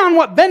keen on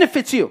what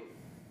benefits you.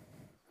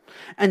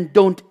 And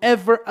don't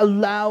ever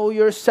allow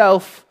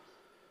yourself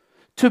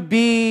to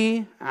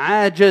be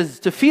ajaz,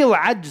 to feel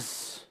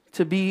ajz,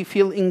 to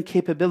feel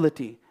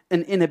incapability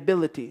and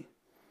inability.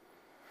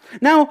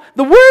 Now,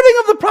 the wording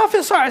of the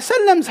Prophet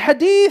ﷺ's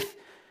hadith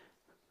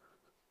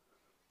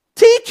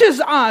teaches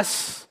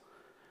us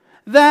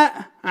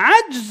that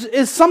ajz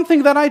is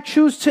something that I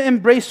choose to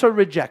embrace or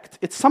reject.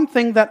 It's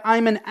something that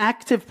I'm an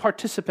active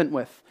participant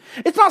with.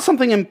 It's not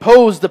something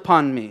imposed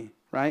upon me,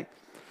 right?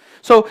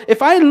 So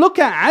if I look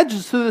at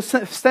ajz through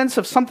the sense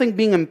of something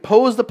being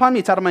imposed upon me,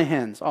 it's out of my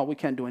hands. Oh, we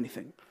can't do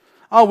anything.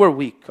 Oh, we're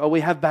weak. Oh,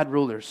 we have bad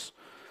rulers.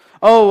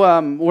 Oh,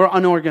 we're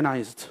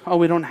unorganized. Oh,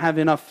 we don't have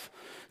enough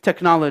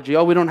technology.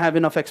 Oh, we don't have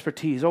enough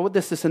expertise. Oh,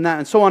 this, and that,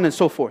 and so on and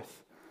so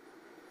forth.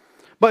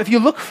 But if you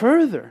look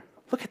further,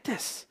 look at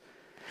this.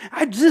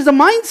 Ajz is a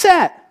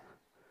mindset.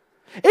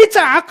 It's a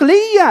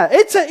aqliya.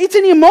 It's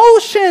an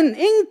emotion.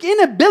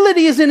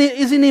 Inability is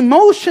an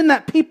emotion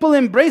that people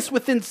embrace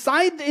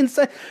inside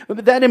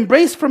that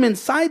embrace from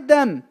inside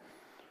them.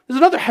 There's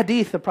another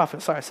hadith the Prophet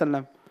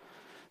ﷺ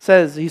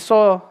says he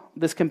saw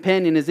this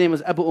companion. His name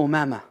was Abu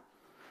Osamah.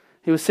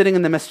 He was sitting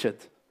in the masjid,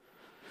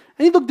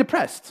 and he looked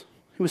depressed.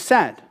 He was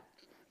sad.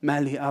 ما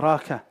لي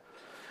أراك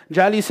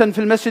جالسا في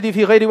المسجد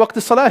في غير وقت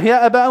الصلاة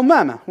يا أبا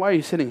أمامة. Why are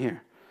you sitting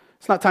here?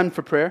 It's not time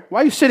for prayer.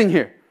 Why are you sitting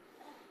here?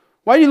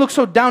 Why do you look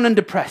so down and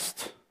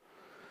depressed?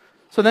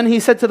 So then he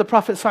said to the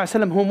Prophet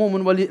ﷺ,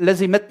 هموم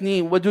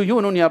لزمتني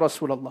وديون يا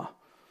رسول الله.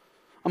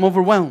 I'm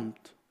overwhelmed.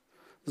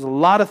 There's a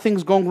lot of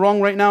things going wrong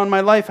right now in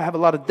my life. I have a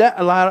lot of debt,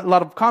 a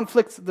lot of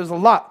conflicts. There's a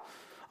lot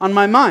on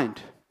my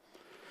mind.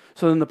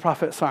 So then the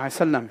Prophet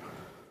ﷺ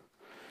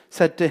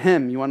said to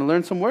him, you want to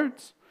learn some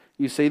words?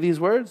 You say these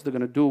words, they're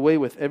going to do away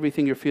with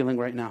everything you're feeling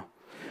right now.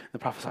 The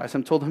Prophet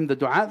ﷺ told him the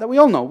dua that we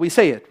all know. We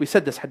say it. We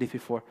said this hadith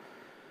before.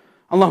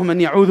 Allahumma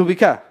inni a'udhu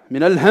bika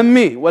min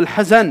al-hammi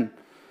wal-hazan.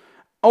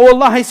 Oh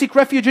Allah, I seek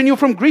refuge in you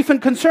from grief and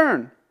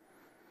concern.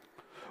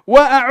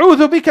 Wa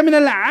a'udhu bika min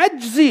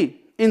al-ajzi.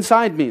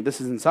 Inside me,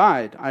 this is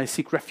inside. I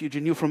seek refuge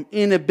in you from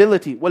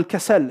inability,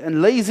 wal-kasal,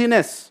 and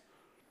laziness.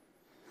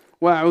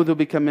 Wa a'udhu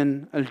bika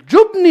min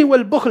al-jubni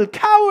wal-bukhl.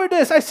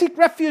 Cowardice. I seek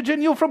refuge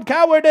in you from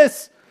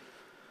cowardice.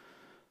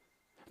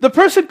 The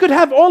person could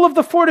have all of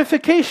the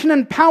fortification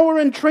and power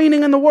and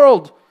training in the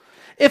world.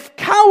 If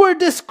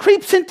cowardice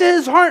creeps into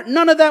his heart,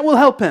 none of that will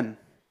help him.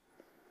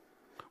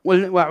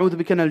 وَأَعُوذُ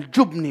بِكَ مِنَ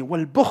الْجُبْنِ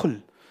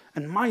وَالْبُخْلِ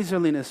and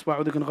miserliness.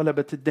 وَأَعُوذُ بِكَ مِنْ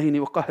غَلَبَةِ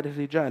الدَّيْنِ وَقَهْرِ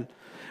الرِّجَالِ.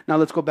 Now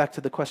let's go back to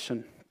the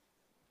question.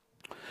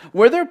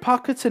 Were there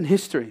pockets in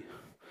history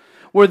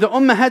where the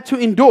ummah had to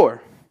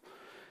endure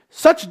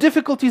such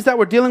difficulties that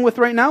we're dealing with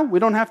right now, we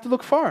don't have to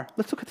look far.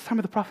 Let's look at the time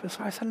of the Prophet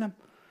ﷺ.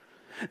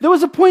 There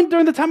was a point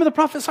during the time of the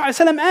Prophet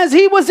ﷺ as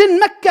he was in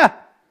Mecca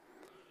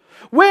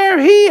where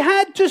he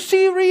had to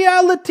see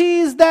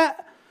realities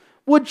that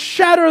would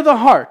shatter the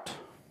heart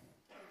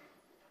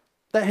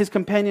that his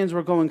companions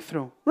were going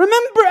through.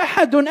 Remember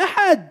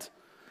Ahad.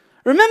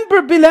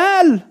 Remember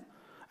Bilal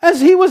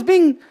as he was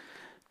being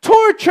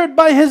tortured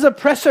by his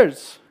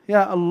oppressors.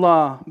 Ya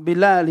Allah,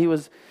 Bilal, he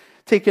was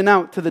taken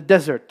out to the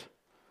desert,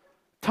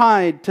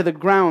 tied to the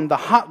ground, the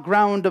hot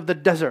ground of the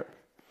desert.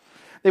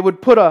 They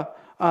would put a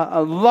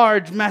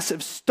large,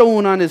 massive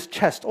stone on his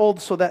chest, all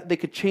so that they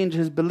could change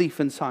his belief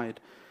inside.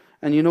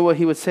 And you know what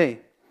he would say?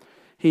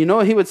 You know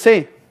what he would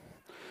say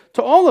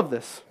to all of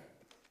this?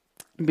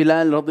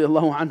 Bilal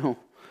radiallahu anhu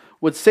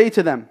would say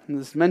to them, and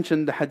this is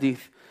mentioned in the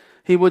hadith,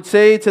 he would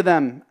say to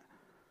them,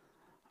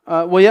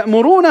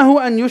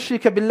 وَيَأْمُرُونَهُ أَن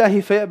يُشْرِكَ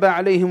بِاللَّهِ فَيَأْبَى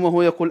عَلَيْهِمْ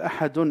وَهُوَ يَقُولُ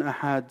أَحَدٌ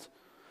أَحَدٌ.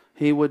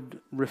 He would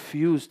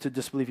refuse to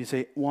disbelieve. He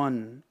say,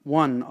 one,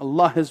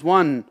 Allah is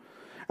one.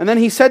 And then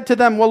he said to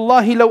them,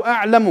 وَاللَّهِ لَوْ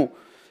أَعْلَمُ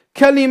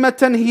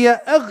كَلِمَةً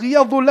هِيَ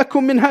أَغْيَضُ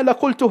لَكُم مِّنْهَا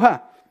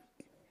لَقُلْتُهَا.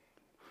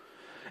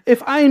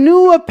 If I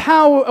knew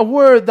a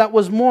word that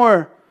was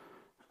more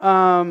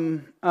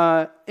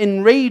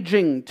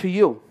enraging to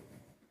you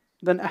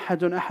than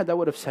ahadun ahad, I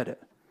would have said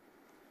it.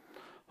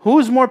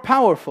 Who's more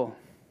powerful?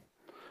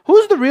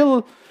 Who's the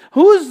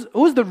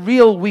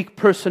real weak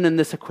person in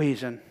this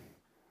equation?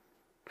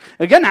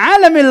 Again,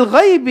 عالم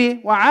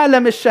الغيب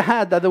وعالم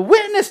الشهادة. The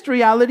witnessed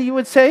reality, you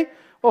would say,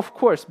 of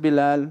course,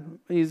 Bilal.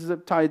 He's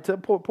tied to,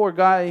 poor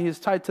guy, he's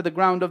tied to the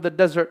ground of the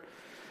desert.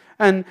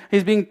 And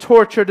he's being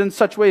tortured in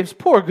such ways.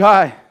 Poor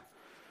guy.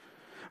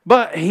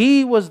 But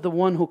he was the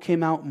one who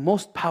came out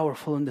most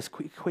powerful in this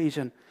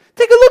equation.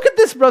 Take a look at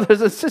this,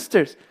 brothers and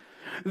sisters.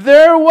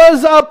 There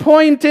was a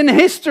point in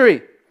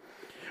history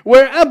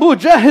where Abu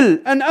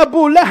Jahl and Abu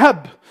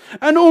Lahab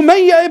and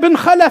Umayyah ibn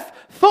Khalaf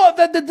thought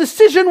that the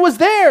decision was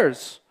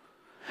theirs.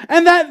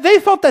 And that they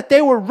thought that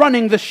they were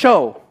running the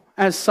show.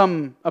 As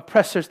some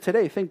oppressors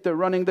today think they're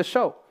running the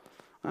show.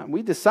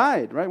 We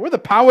decide, right? We're the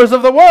powers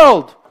of the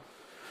world.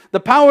 The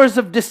powers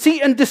of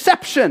deceit and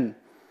deception.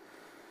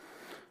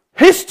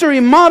 History,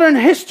 modern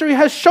history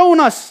has shown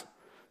us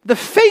the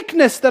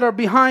fakeness that are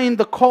behind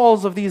the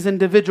calls of these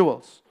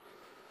individuals.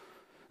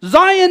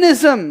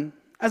 Zionism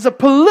as a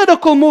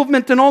political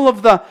movement and all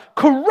of the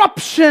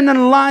corruption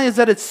and lies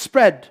that it's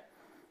spread.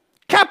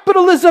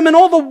 Capitalism and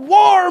all the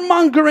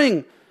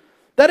warmongering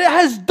that it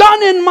has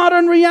done in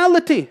modern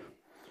reality.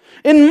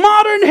 In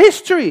modern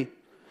history,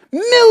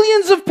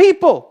 millions of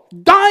people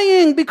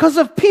dying because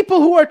of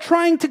people who are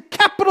trying to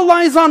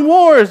capitalize on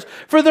wars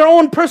for their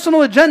own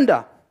personal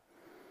agenda.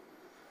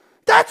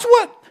 That's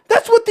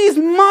what these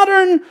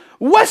modern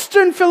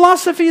Western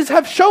philosophies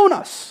have shown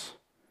us.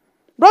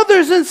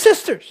 Brothers and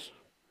sisters,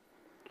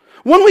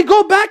 when we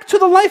go back to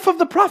the life of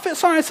the Prophet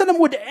ﷺ,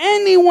 would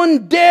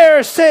anyone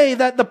dare say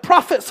that the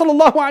Prophet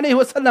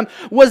ﷺ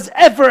was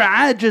ever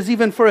ajiz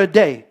even for a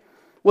day?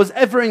 Was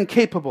ever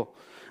incapable?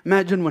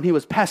 Imagine when he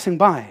was passing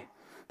by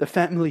the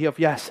family of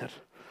Yasir.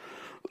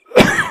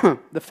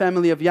 The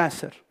family of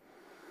Yasir.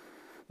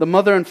 The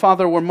mother and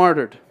father were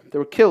martyred. They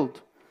were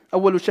killed.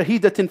 أول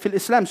شهيدة في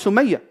الإسلام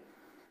سمية.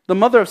 The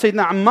mother of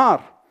Sayyidina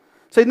Ammar.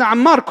 Sayyidina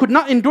Ammar could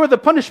not endure the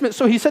punishment,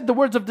 so he said the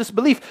words of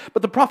disbelief.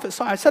 But the Prophet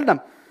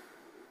ﷺ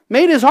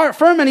made his heart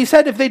firm and he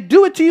said, if they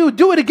do it to you,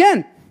 do it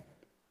again.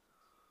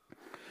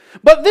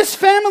 But this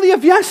family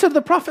of Yasir,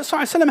 the Prophet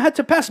ﷺ had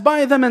to pass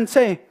by them and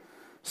say,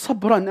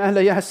 صبرا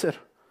أهل ياسر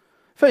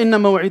فإن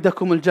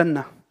موعدكم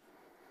الجنة.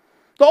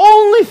 The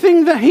only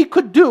thing that he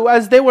could do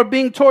as they were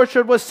being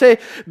tortured was say,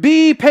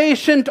 be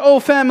patient, O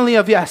family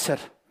of Yasir.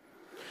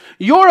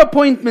 Your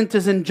appointment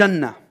is in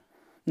Jannah.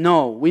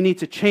 No, we need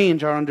to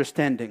change our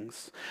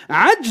understandings.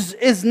 Ajz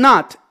is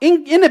not,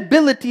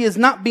 inability is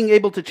not being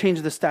able to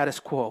change the status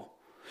quo.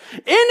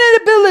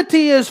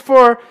 Inability is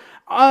for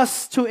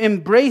us to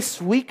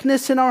embrace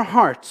weakness in our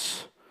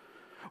hearts,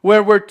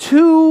 where we're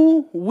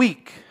too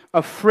weak,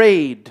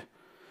 afraid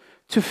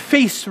to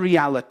face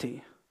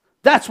reality.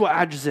 That's what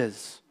ajz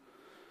is.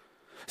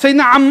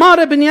 Sayyidina Ammar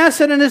ibn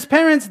Yasir and his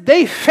parents,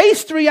 they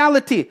faced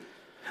reality.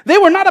 They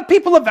were not a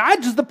people of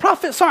ajz. The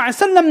Prophet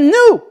ﷺ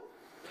knew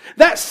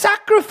that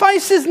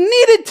sacrifices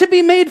needed to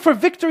be made for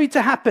victory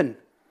to happen.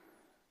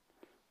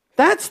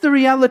 That's the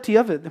reality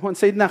of it. When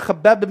Sayyidina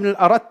Khabbab ibn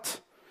al-Arat,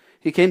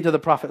 he came to the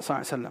Prophet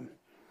ﷺ.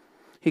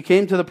 He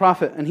came to the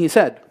Prophet and he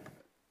said,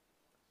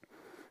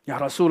 Ya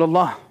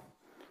Rasulullah.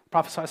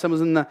 Prophet ﷺ was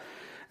in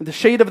the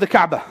shade of the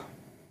Kaaba.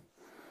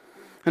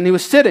 And he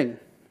was sitting.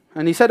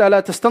 And he said,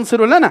 أَلَا تَسْتَنصِرُ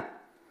لَنَا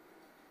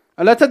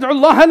أَلَا تَدْعُ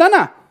اللَّهَ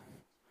لَنَا.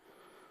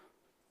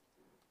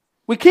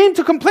 We came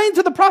to complain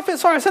to the Prophet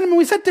ﷺ and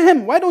we said to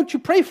him, why don't you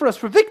pray for us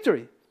for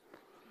victory?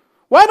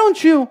 Why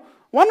don't you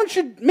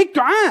make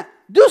dua?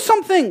 Do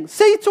something.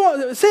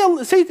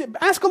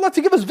 Ask Allah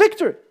to give us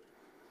victory.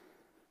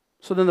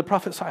 So then the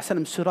Prophet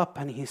ﷺ stood up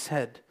and he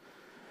said,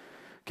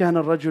 كان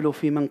الرجل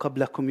في من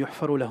قبلكم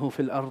يحفر له في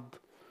الأرض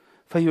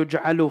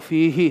فيجعل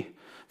فيه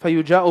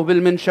فيجاء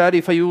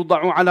بالمنشار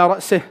فيوضع على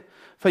رأسه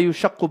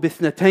فيشق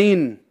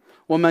باثنتين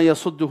وما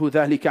يصده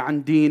ذلك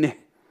عن دينه.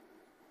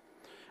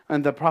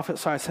 And the Prophet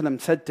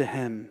ﷺ said to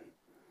him,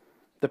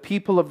 the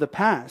people of the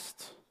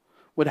past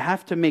would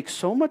have to make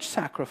so much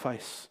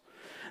sacrifice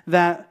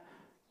that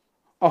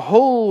a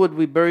hole would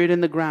be buried in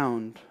the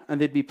ground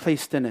and they'd be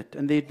placed in it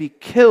and they'd be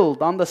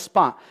killed on the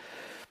spot,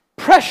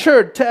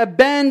 pressured to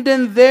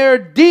abandon their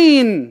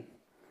deen,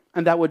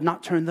 and that would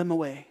not turn them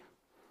away.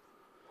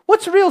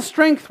 What's real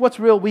strength? What's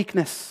real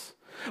weakness?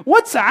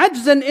 What's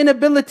ajz and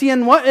inability,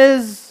 and what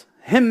is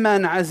himma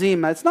and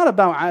azima? It's not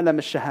about alam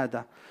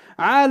al-shahada.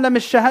 Alam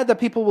al-shahada,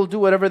 people will do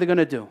whatever they're going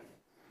to do.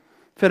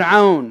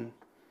 Fir'aun,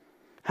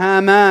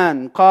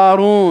 Haman,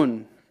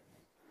 Qarun,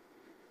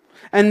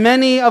 and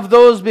many of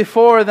those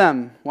before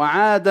them,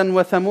 وَعَادًا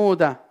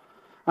وَثَمُودًا.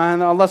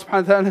 And Allah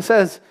subhanahu wa ta'ala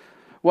says,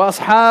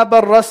 وَأَصْحَابَ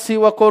الرَّسِّ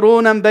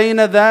وَقُرُونًا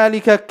بَيْنَ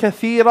ذَلِكَ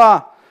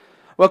كَثِيرًا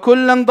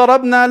وَكُلًّا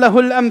ضَرَبْنَا لَهُ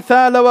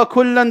الْأَمْثَالَ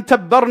وَكُلًّا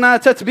تَبَّرْنَا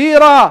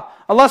تَتْبِيرًا.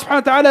 Allah subhanahu wa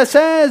ta'ala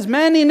says,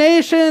 many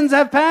nations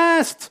have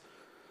passed,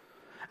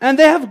 and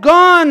they have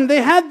gone,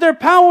 they had their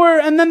power,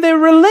 and then they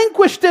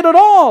relinquished it at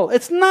all.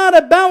 It's not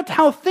about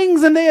how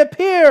things and they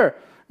appear.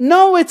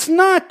 No, it's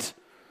not.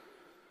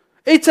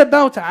 It's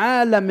about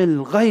alam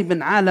al-ghayb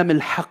and alam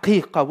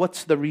al-haqiqa.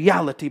 What's the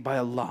reality by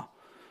Allah?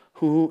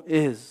 Who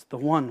is the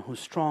one who's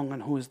strong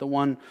and who is the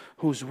one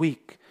who's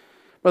weak?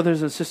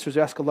 Brothers and sisters,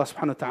 we ask Allah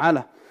subhanahu wa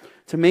ta'ala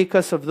to make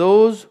us of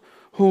those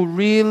who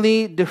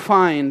really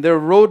define their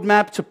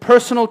roadmap to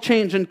personal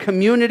change and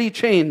community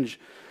change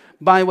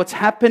by what's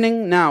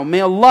happening now.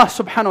 May Allah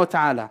subhanahu wa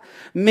ta'ala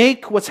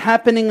make what's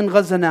happening in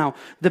Gaza now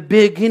the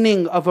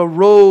beginning of a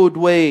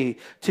roadway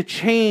to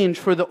change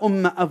for the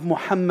ummah of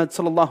Muhammad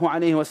sallallahu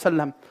alayhi wa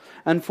sallam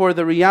and for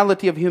the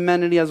reality of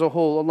humanity as a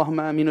whole.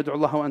 Allahumma ameen ud'u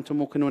Allah wa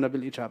antum muqinuna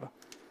bil ijaba.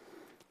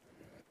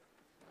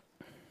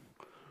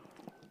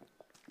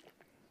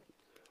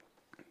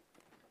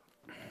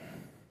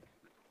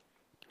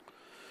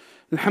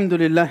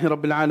 Alhamdulillahi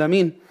Rabbil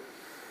Alameen.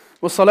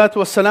 والصلاة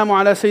والسلام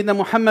على سيدنا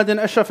محمد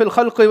أشرف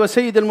الخلق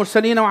وسيد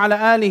المرسلين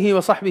وعلى آله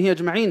وصحبه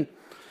أجمعين.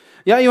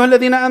 يا أيها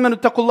الذين آمنوا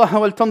اتقوا الله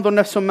ولتنظر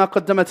نفس ما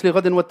قدمت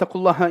لغد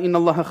واتقوا الله إن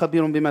الله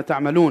خبير بما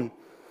تعملون.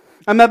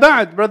 أما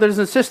بعد, brothers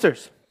and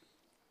sisters,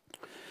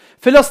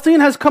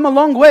 Palestine has come a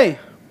long way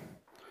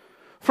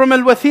from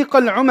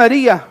al-Wathiqa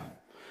al-Umariyah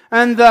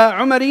and the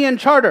Umariyan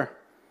charter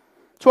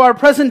to our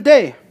present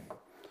day.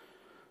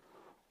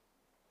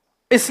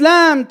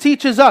 Islam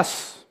teaches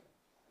us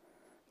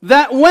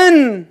that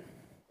when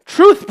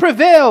truth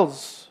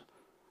prevails,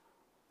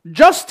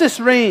 justice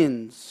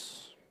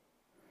reigns.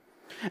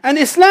 And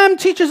Islam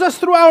teaches us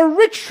through our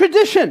rich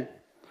tradition,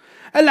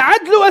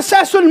 al-adlu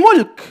asasul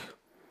mulk,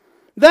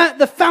 that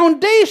the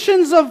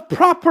foundations of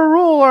proper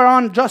rule are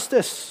on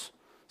justice.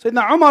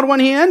 Sayyidina Umar, when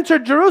he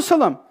entered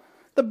Jerusalem,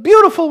 the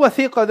beautiful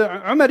wathiqa, the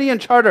Umariyan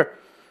charter,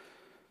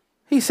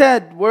 he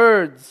said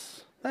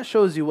words that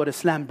shows you what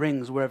Islam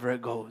brings wherever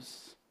it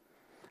goes.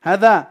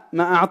 هذا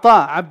ما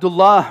أعطى عبد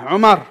الله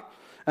عمر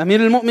أمير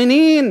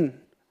المؤمنين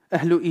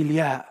أهل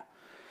إيلياء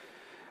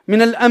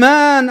من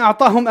الأمان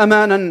أعطاهم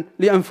أمانا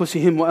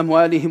لأنفسهم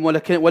وأموالهم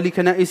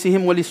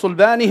ولكنائسهم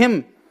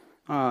ولصلبانهم.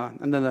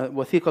 And then the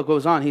wathiqa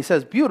goes on. He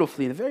says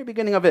beautifully, in the very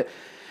beginning of it,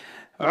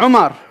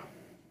 Umar,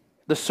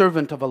 the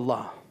servant of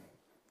Allah,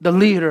 the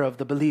leader of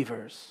the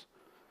believers,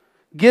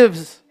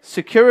 gives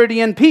security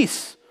and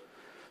peace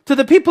to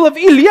the people of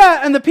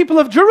Ilya and the people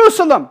of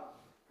Jerusalem,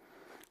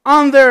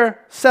 on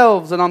their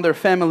selves and on their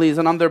families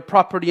and on their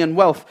property and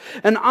wealth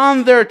and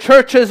on their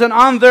churches and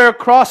on their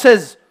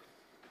crosses.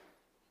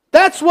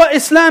 That's what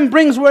Islam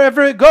brings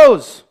wherever it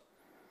goes.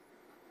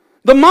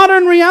 The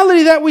modern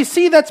reality that we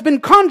see that's been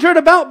conjured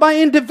about by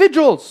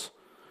individuals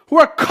who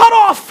are cut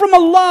off from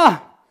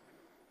Allah,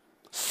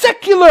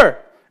 secular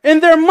in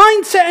their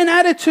mindset and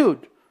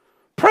attitude,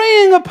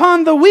 preying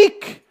upon the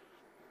weak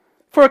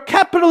for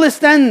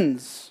capitalist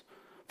ends,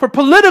 for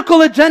political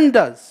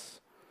agendas.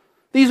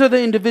 These are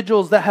the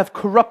individuals that have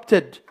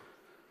corrupted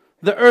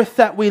the earth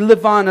that we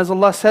live on. As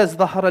Allah says,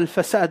 ظهر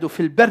الفساد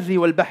في البر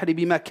والبحر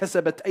بما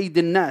كسبت أيدي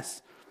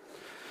الناس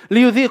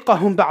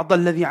ليذيقهم بعض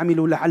الذي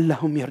عملوا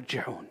لعلهم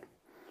يرجعون.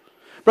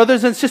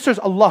 Brothers and sisters,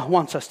 Allah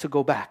wants us to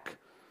go back.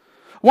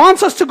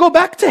 Wants us to go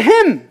back to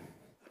Him.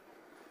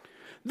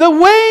 The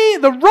way,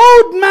 the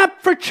roadmap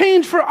for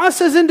change for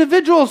us as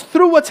individuals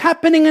through what's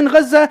happening in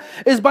Gaza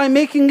is by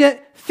making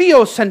it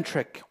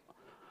theocentric.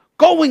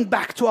 Going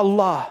back to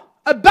Allah.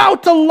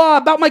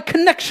 About my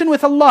connection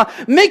with Allah,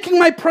 making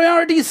my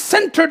priorities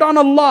centered on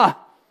Allah,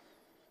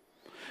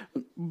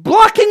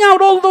 blocking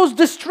out all those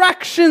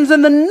distractions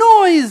and the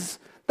noise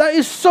that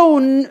is so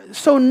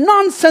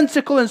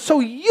nonsensical and so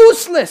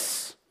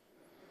useless.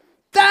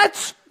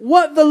 That's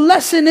what the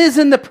lesson is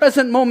in the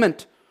present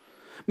moment.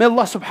 May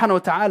Allah subhanahu wa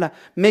ta'ala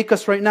make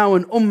us right now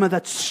an ummah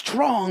that's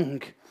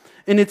strong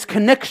in its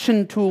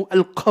connection to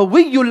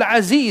Al-Qawiyyul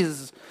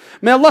Aziz.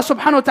 May Allah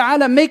subhanahu wa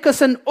ta'ala make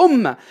us an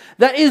ummah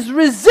that is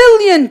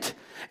resilient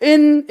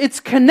in its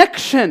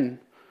connection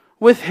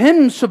with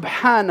Him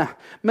subhanah.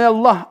 May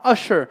Allah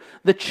usher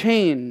the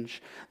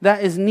change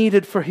that is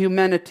needed for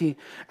humanity.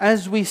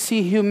 As we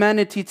see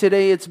humanity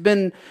today, it's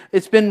been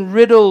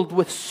riddled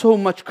with so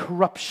much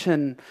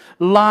corruption,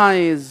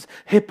 lies,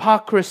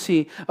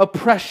 hypocrisy,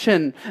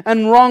 oppression,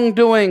 and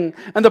wrongdoing.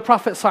 And the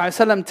Prophet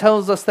ﷺ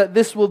tells us that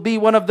this will be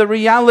one of the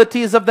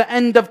realities of the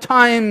end of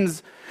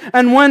times.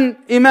 And when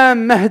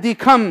Imam Mahdi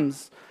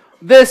comes,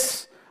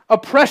 this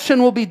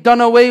oppression will be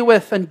done away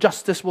with and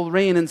justice will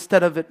reign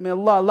instead of it. May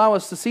Allah allow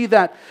us to see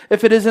that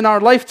if it is in our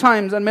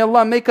lifetimes, and may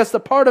Allah make us a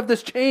part of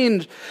this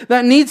change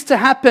that needs to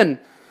happen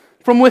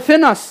from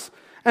within us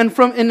and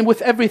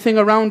with everything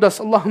around us.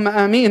 Allahumma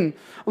ameen.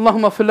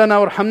 Allahumma ighfir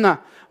lana warhamna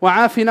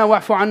وعافنا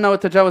واعف عنا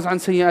وتجاوز عن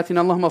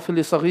سيئاتنا اللهم اغفر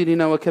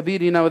لصغيرنا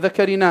وكبيرنا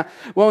وذكرنا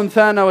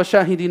وأنثانا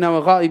وشاهدنا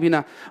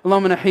وغائبنا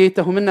اللهم من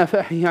أحييته منا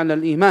فأحيه على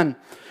الإيمان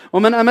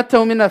ومن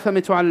أمته منا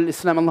فمته على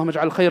الإسلام اللهم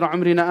اجعل خير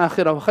عمرنا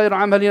آخرة وخير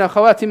عملنا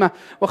خواتمة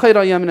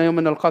وخير أيامنا يوم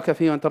نلقاك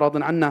فيه وأنت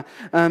راض عنا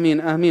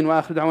آمين آمين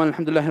وآخر دعوانا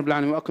الحمد لله رب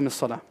العالمين وأقم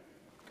الصلاة.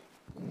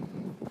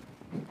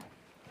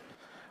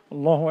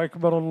 الله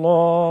أكبر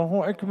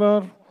الله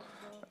أكبر.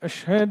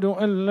 أشهد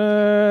أن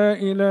لا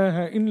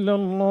إله إلا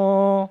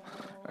الله.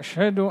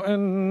 أشهد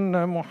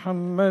أن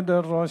محمد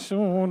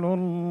رسول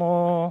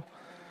الله.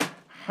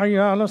 حي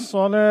على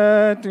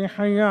الصلاة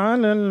حي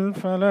على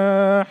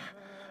الفلاح.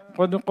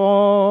 قد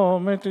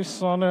قامت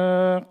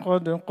الصلاة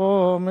قد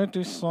قامت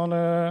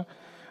الصلاة.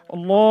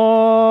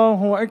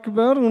 الله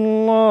أكبر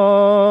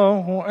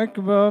الله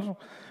أكبر.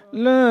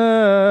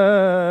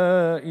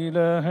 لا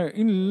إله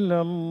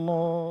إلا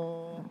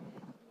الله.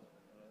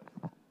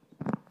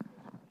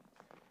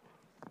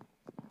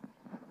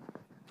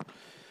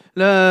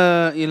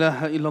 لا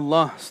إله إلا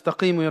الله.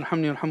 استقيموا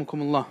يرحمني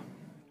يرحمكم الله.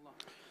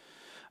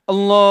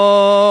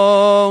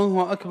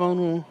 الله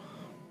أكبر.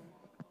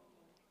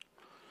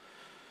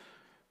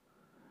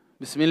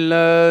 بسم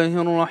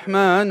الله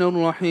الرحمن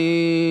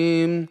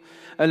الرحيم.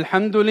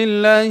 الحمد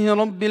لله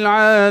رب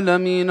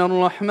العالمين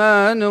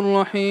الرحمن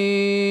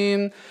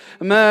الرحيم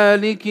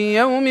مالك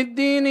يوم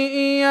الدين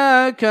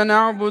إياك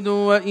نعبد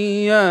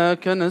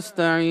وإياك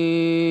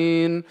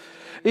نستعين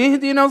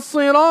اهدنا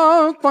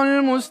الصراط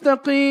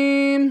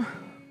المستقيم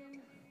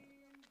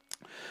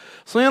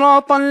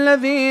صراط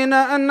الذين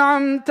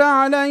أنعمت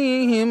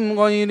عليهم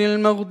غير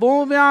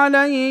المغضوب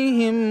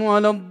عليهم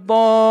ولا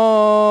الضالين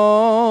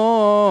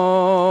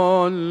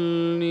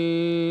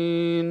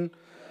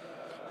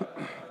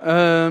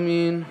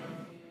آمين.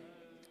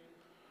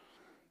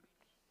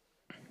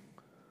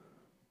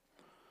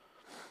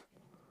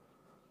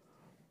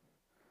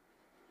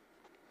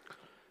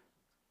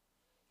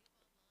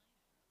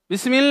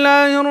 بسم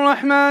الله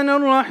الرحمن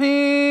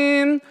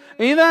الرحيم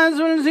إذا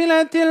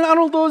زلزلت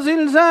الأرض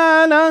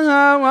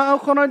زلزالها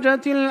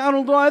وأخرجت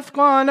الأرض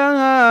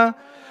أثقالها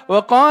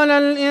وقال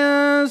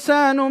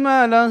الإنسان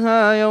ما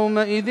لها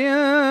يومئذ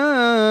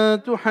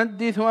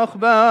تحدث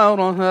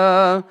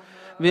أخبارها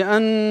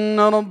بأن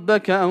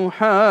ربك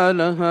أوحى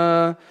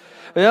لها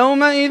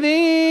يومئذ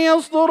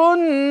يصدر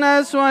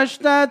الناس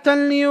أشتاتا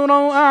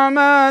ليروا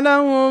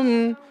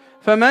أعمالهم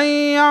فمن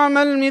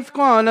يعمل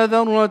مثقال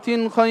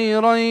ذرة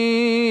خيرا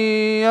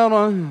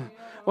يره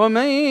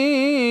ومن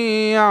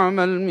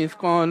يعمل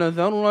مثقال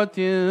ذرة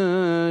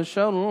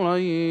شرا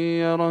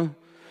يره.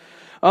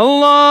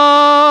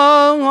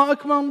 الله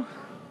أكبر.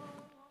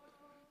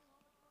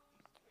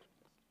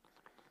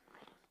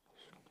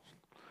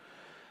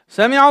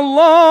 سمع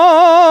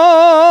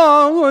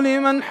الله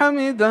لمن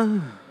حمده.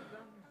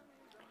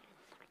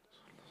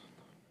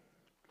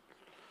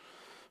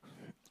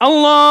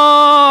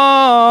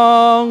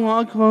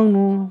 الله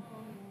أكبر.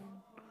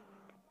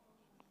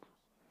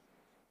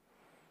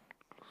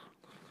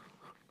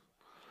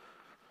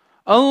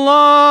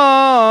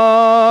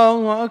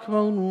 الله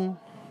أكبر.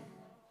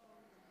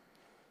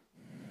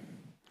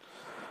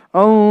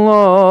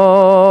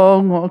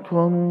 الله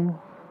أكبر.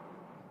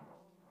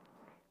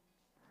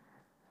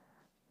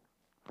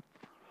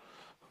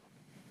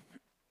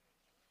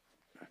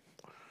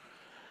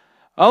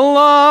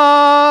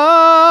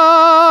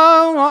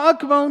 الله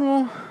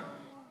أكبر.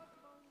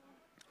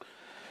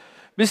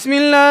 بسم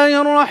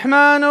الله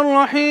الرحمن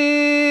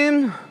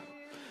الرحيم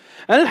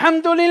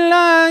الحمد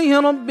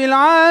لله رب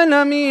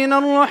العالمين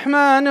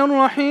الرحمن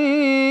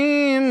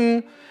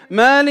الرحيم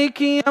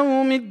مالك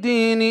يوم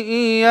الدين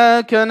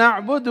إياك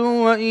نعبد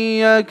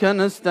وإياك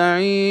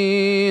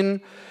نستعين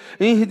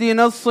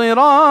اهدنا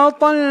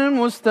الصراط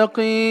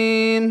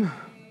المستقيم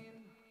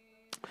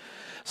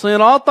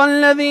صراط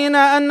الذين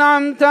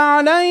أنعمت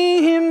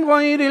عليهم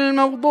غير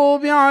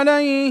المغضوب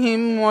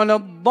عليهم ولا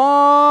الضالين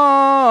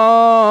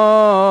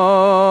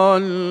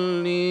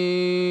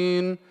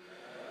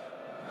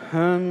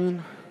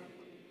آمين.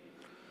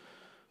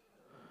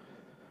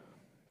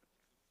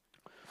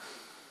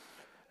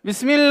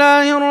 بسم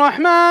الله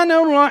الرحمن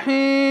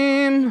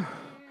الرحيم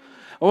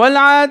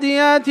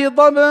والعاديات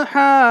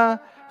ضبحا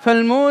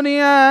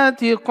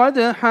فالموريات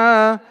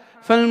قدحا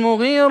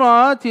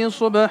فالمغيرات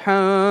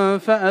صبحا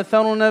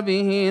فأثرن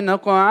به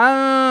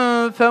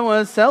نقعا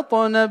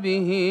فوسطن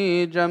به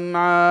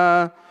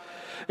جمعا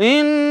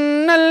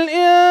إن الإنسان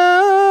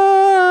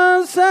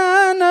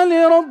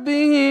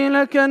لربه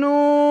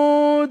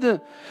لكنود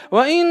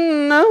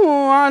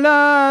وإنه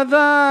على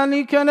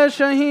ذلك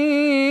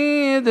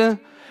لشهيد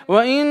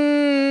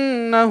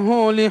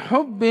وإنه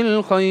لحب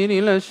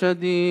الخير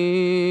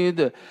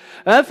لشديد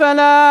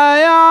أفلا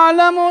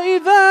يعلم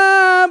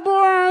إذا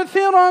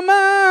بعثر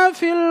ما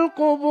في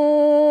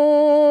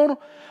القبور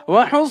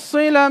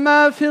وحصل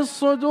ما في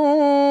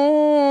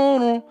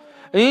الصدور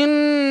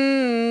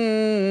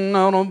إن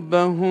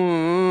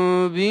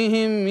ربهم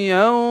بهم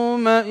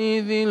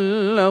يومئذ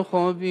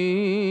لخبير.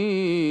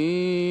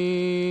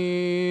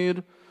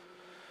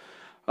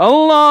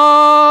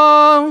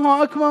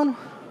 الله أكبر.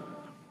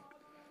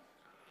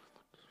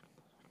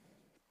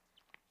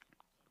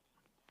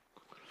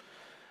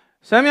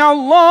 سمع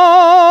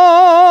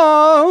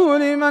الله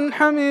لمن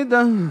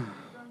حمده.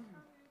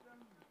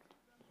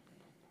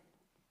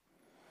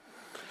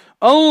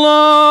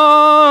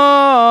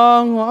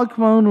 الله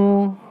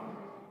أكبر.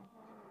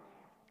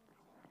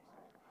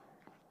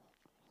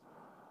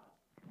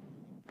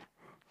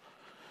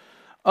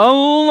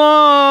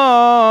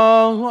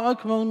 الله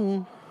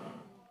أكبر.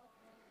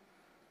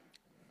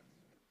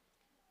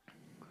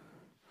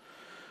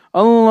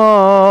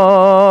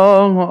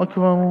 الله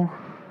أكبر.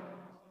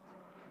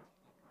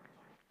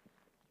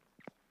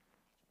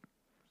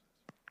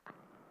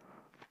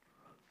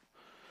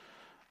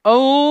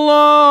 الله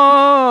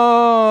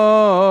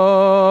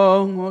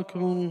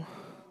أكبر.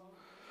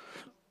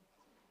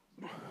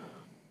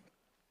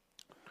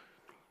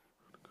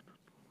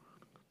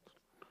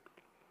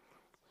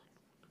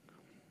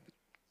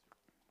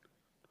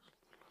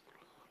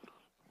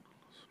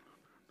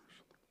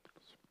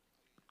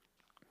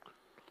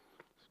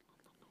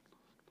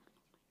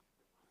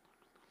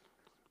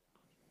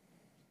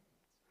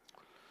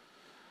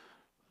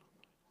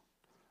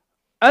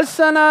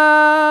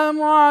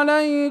 السلام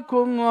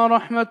عليكم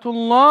ورحمة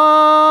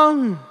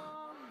الله.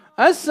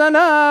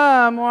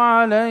 السلام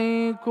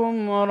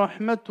عليكم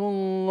ورحمة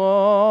الله.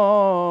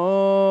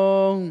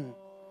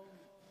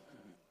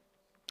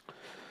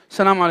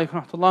 السلام عليكم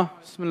ورحمة الله.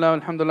 بسم الله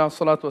والحمد لله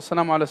والصلاة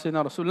والسلام على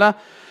سيدنا رسول الله.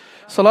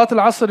 Salat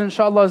al-Asr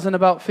inshallah is in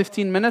about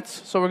 15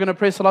 minutes. So we're going to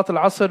pray Salat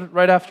al-Asr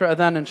right after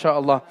Adhan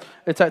inshallah.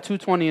 It's at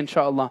 2:20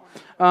 inshallah.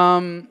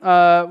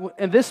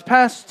 In this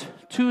past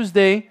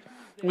Tuesday,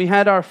 we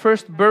had our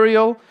first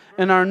burial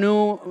in our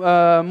new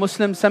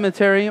Muslim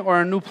cemetery, or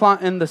our new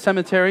plot in the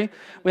cemetery.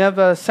 We have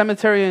a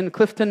cemetery in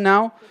Clifton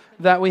now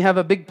that we have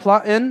a big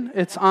plot in.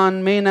 It's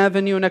on Main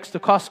Avenue next to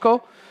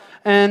Costco.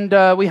 And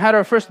we had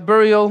our first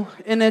burial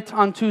in it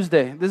on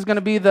Tuesday. This is going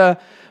to be the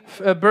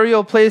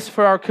burial place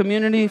for our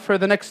community for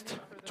the next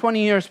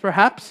 20 years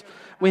perhaps.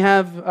 We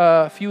have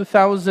a few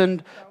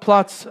thousand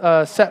plots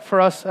set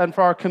for us and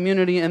for our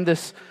community in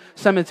this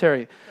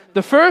cemetery.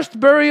 The first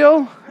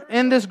burial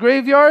in this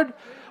graveyard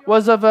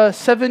was of a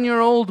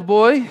 7-year-old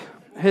boy.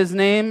 His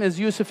name is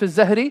Yusuf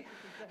al-Zahri.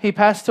 He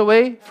passed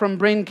away from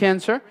brain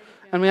cancer.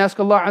 And we ask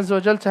Allah Azza wa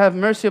Jal to have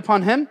mercy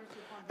upon him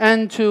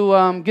and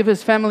to give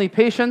his family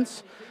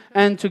patience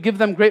and to give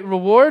them great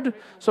reward.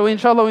 So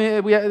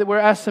inshallah we're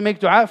asked to make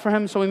dua for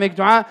him. So we make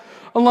dua.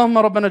 اللهم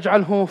ربنا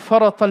اجعله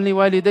فرطا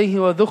لوالديه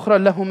وذخرا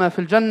لهما في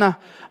الجنة.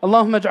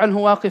 اللهم اجعله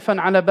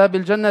واقفا على باب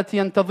الجنة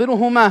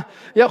ينتظرهما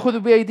يأخذ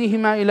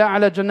بأيديهما إلى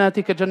أعلى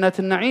جناتك جنات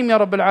النعيم يا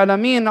رب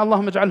العالمين.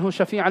 اللهم اجعله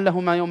شفيعا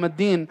لهما يوم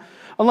الدين.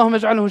 اللهم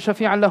اجعله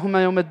شفيعا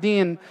لهما يوم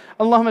الدين.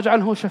 اللهم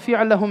اجعله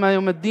شفيعا لهما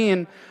يوم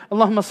الدين.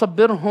 اللهم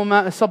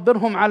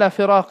صبرهم على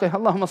فراقه.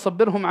 اللهم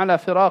صبرهم على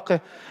فراقه.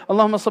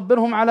 اللهم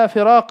صبرهم على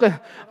فراقه.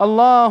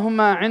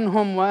 اللهم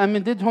عنهم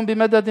وأمددهم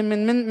بمدد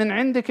من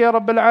عندك يا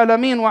رب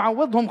العالمين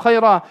وعوضهم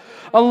خيرا.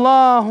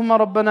 اللهم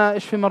ربنا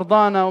اشف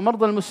مرضانا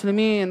ومرضى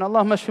المسلمين.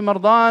 اللهم اشف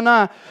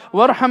مرضانا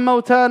وارحم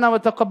موتانا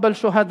وتقبل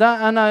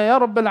شهداءنا يا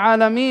رب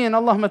العالمين.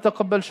 اللهم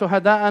تقبل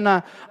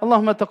شهداءنا.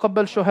 اللهم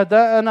تقبل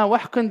شهداءنا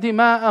واحقن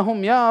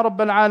دماءهم يا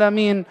رب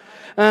العالمين.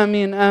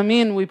 Ameen,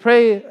 ameen. We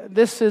pray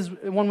this is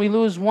when we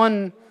lose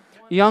one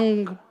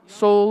young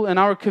soul in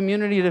our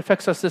community, it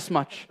affects us this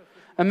much.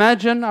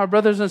 Imagine our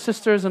brothers and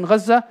sisters in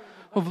Gaza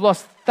who've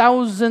lost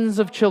thousands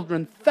of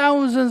children,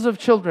 thousands of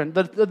children.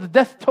 The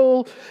death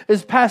toll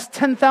is past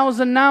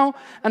 10,000 now,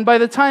 and by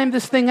the time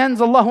this thing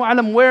ends, Allahu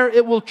Alam, where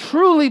it will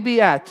truly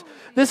be at.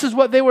 This is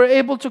what they were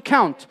able to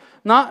count,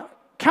 not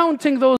counting those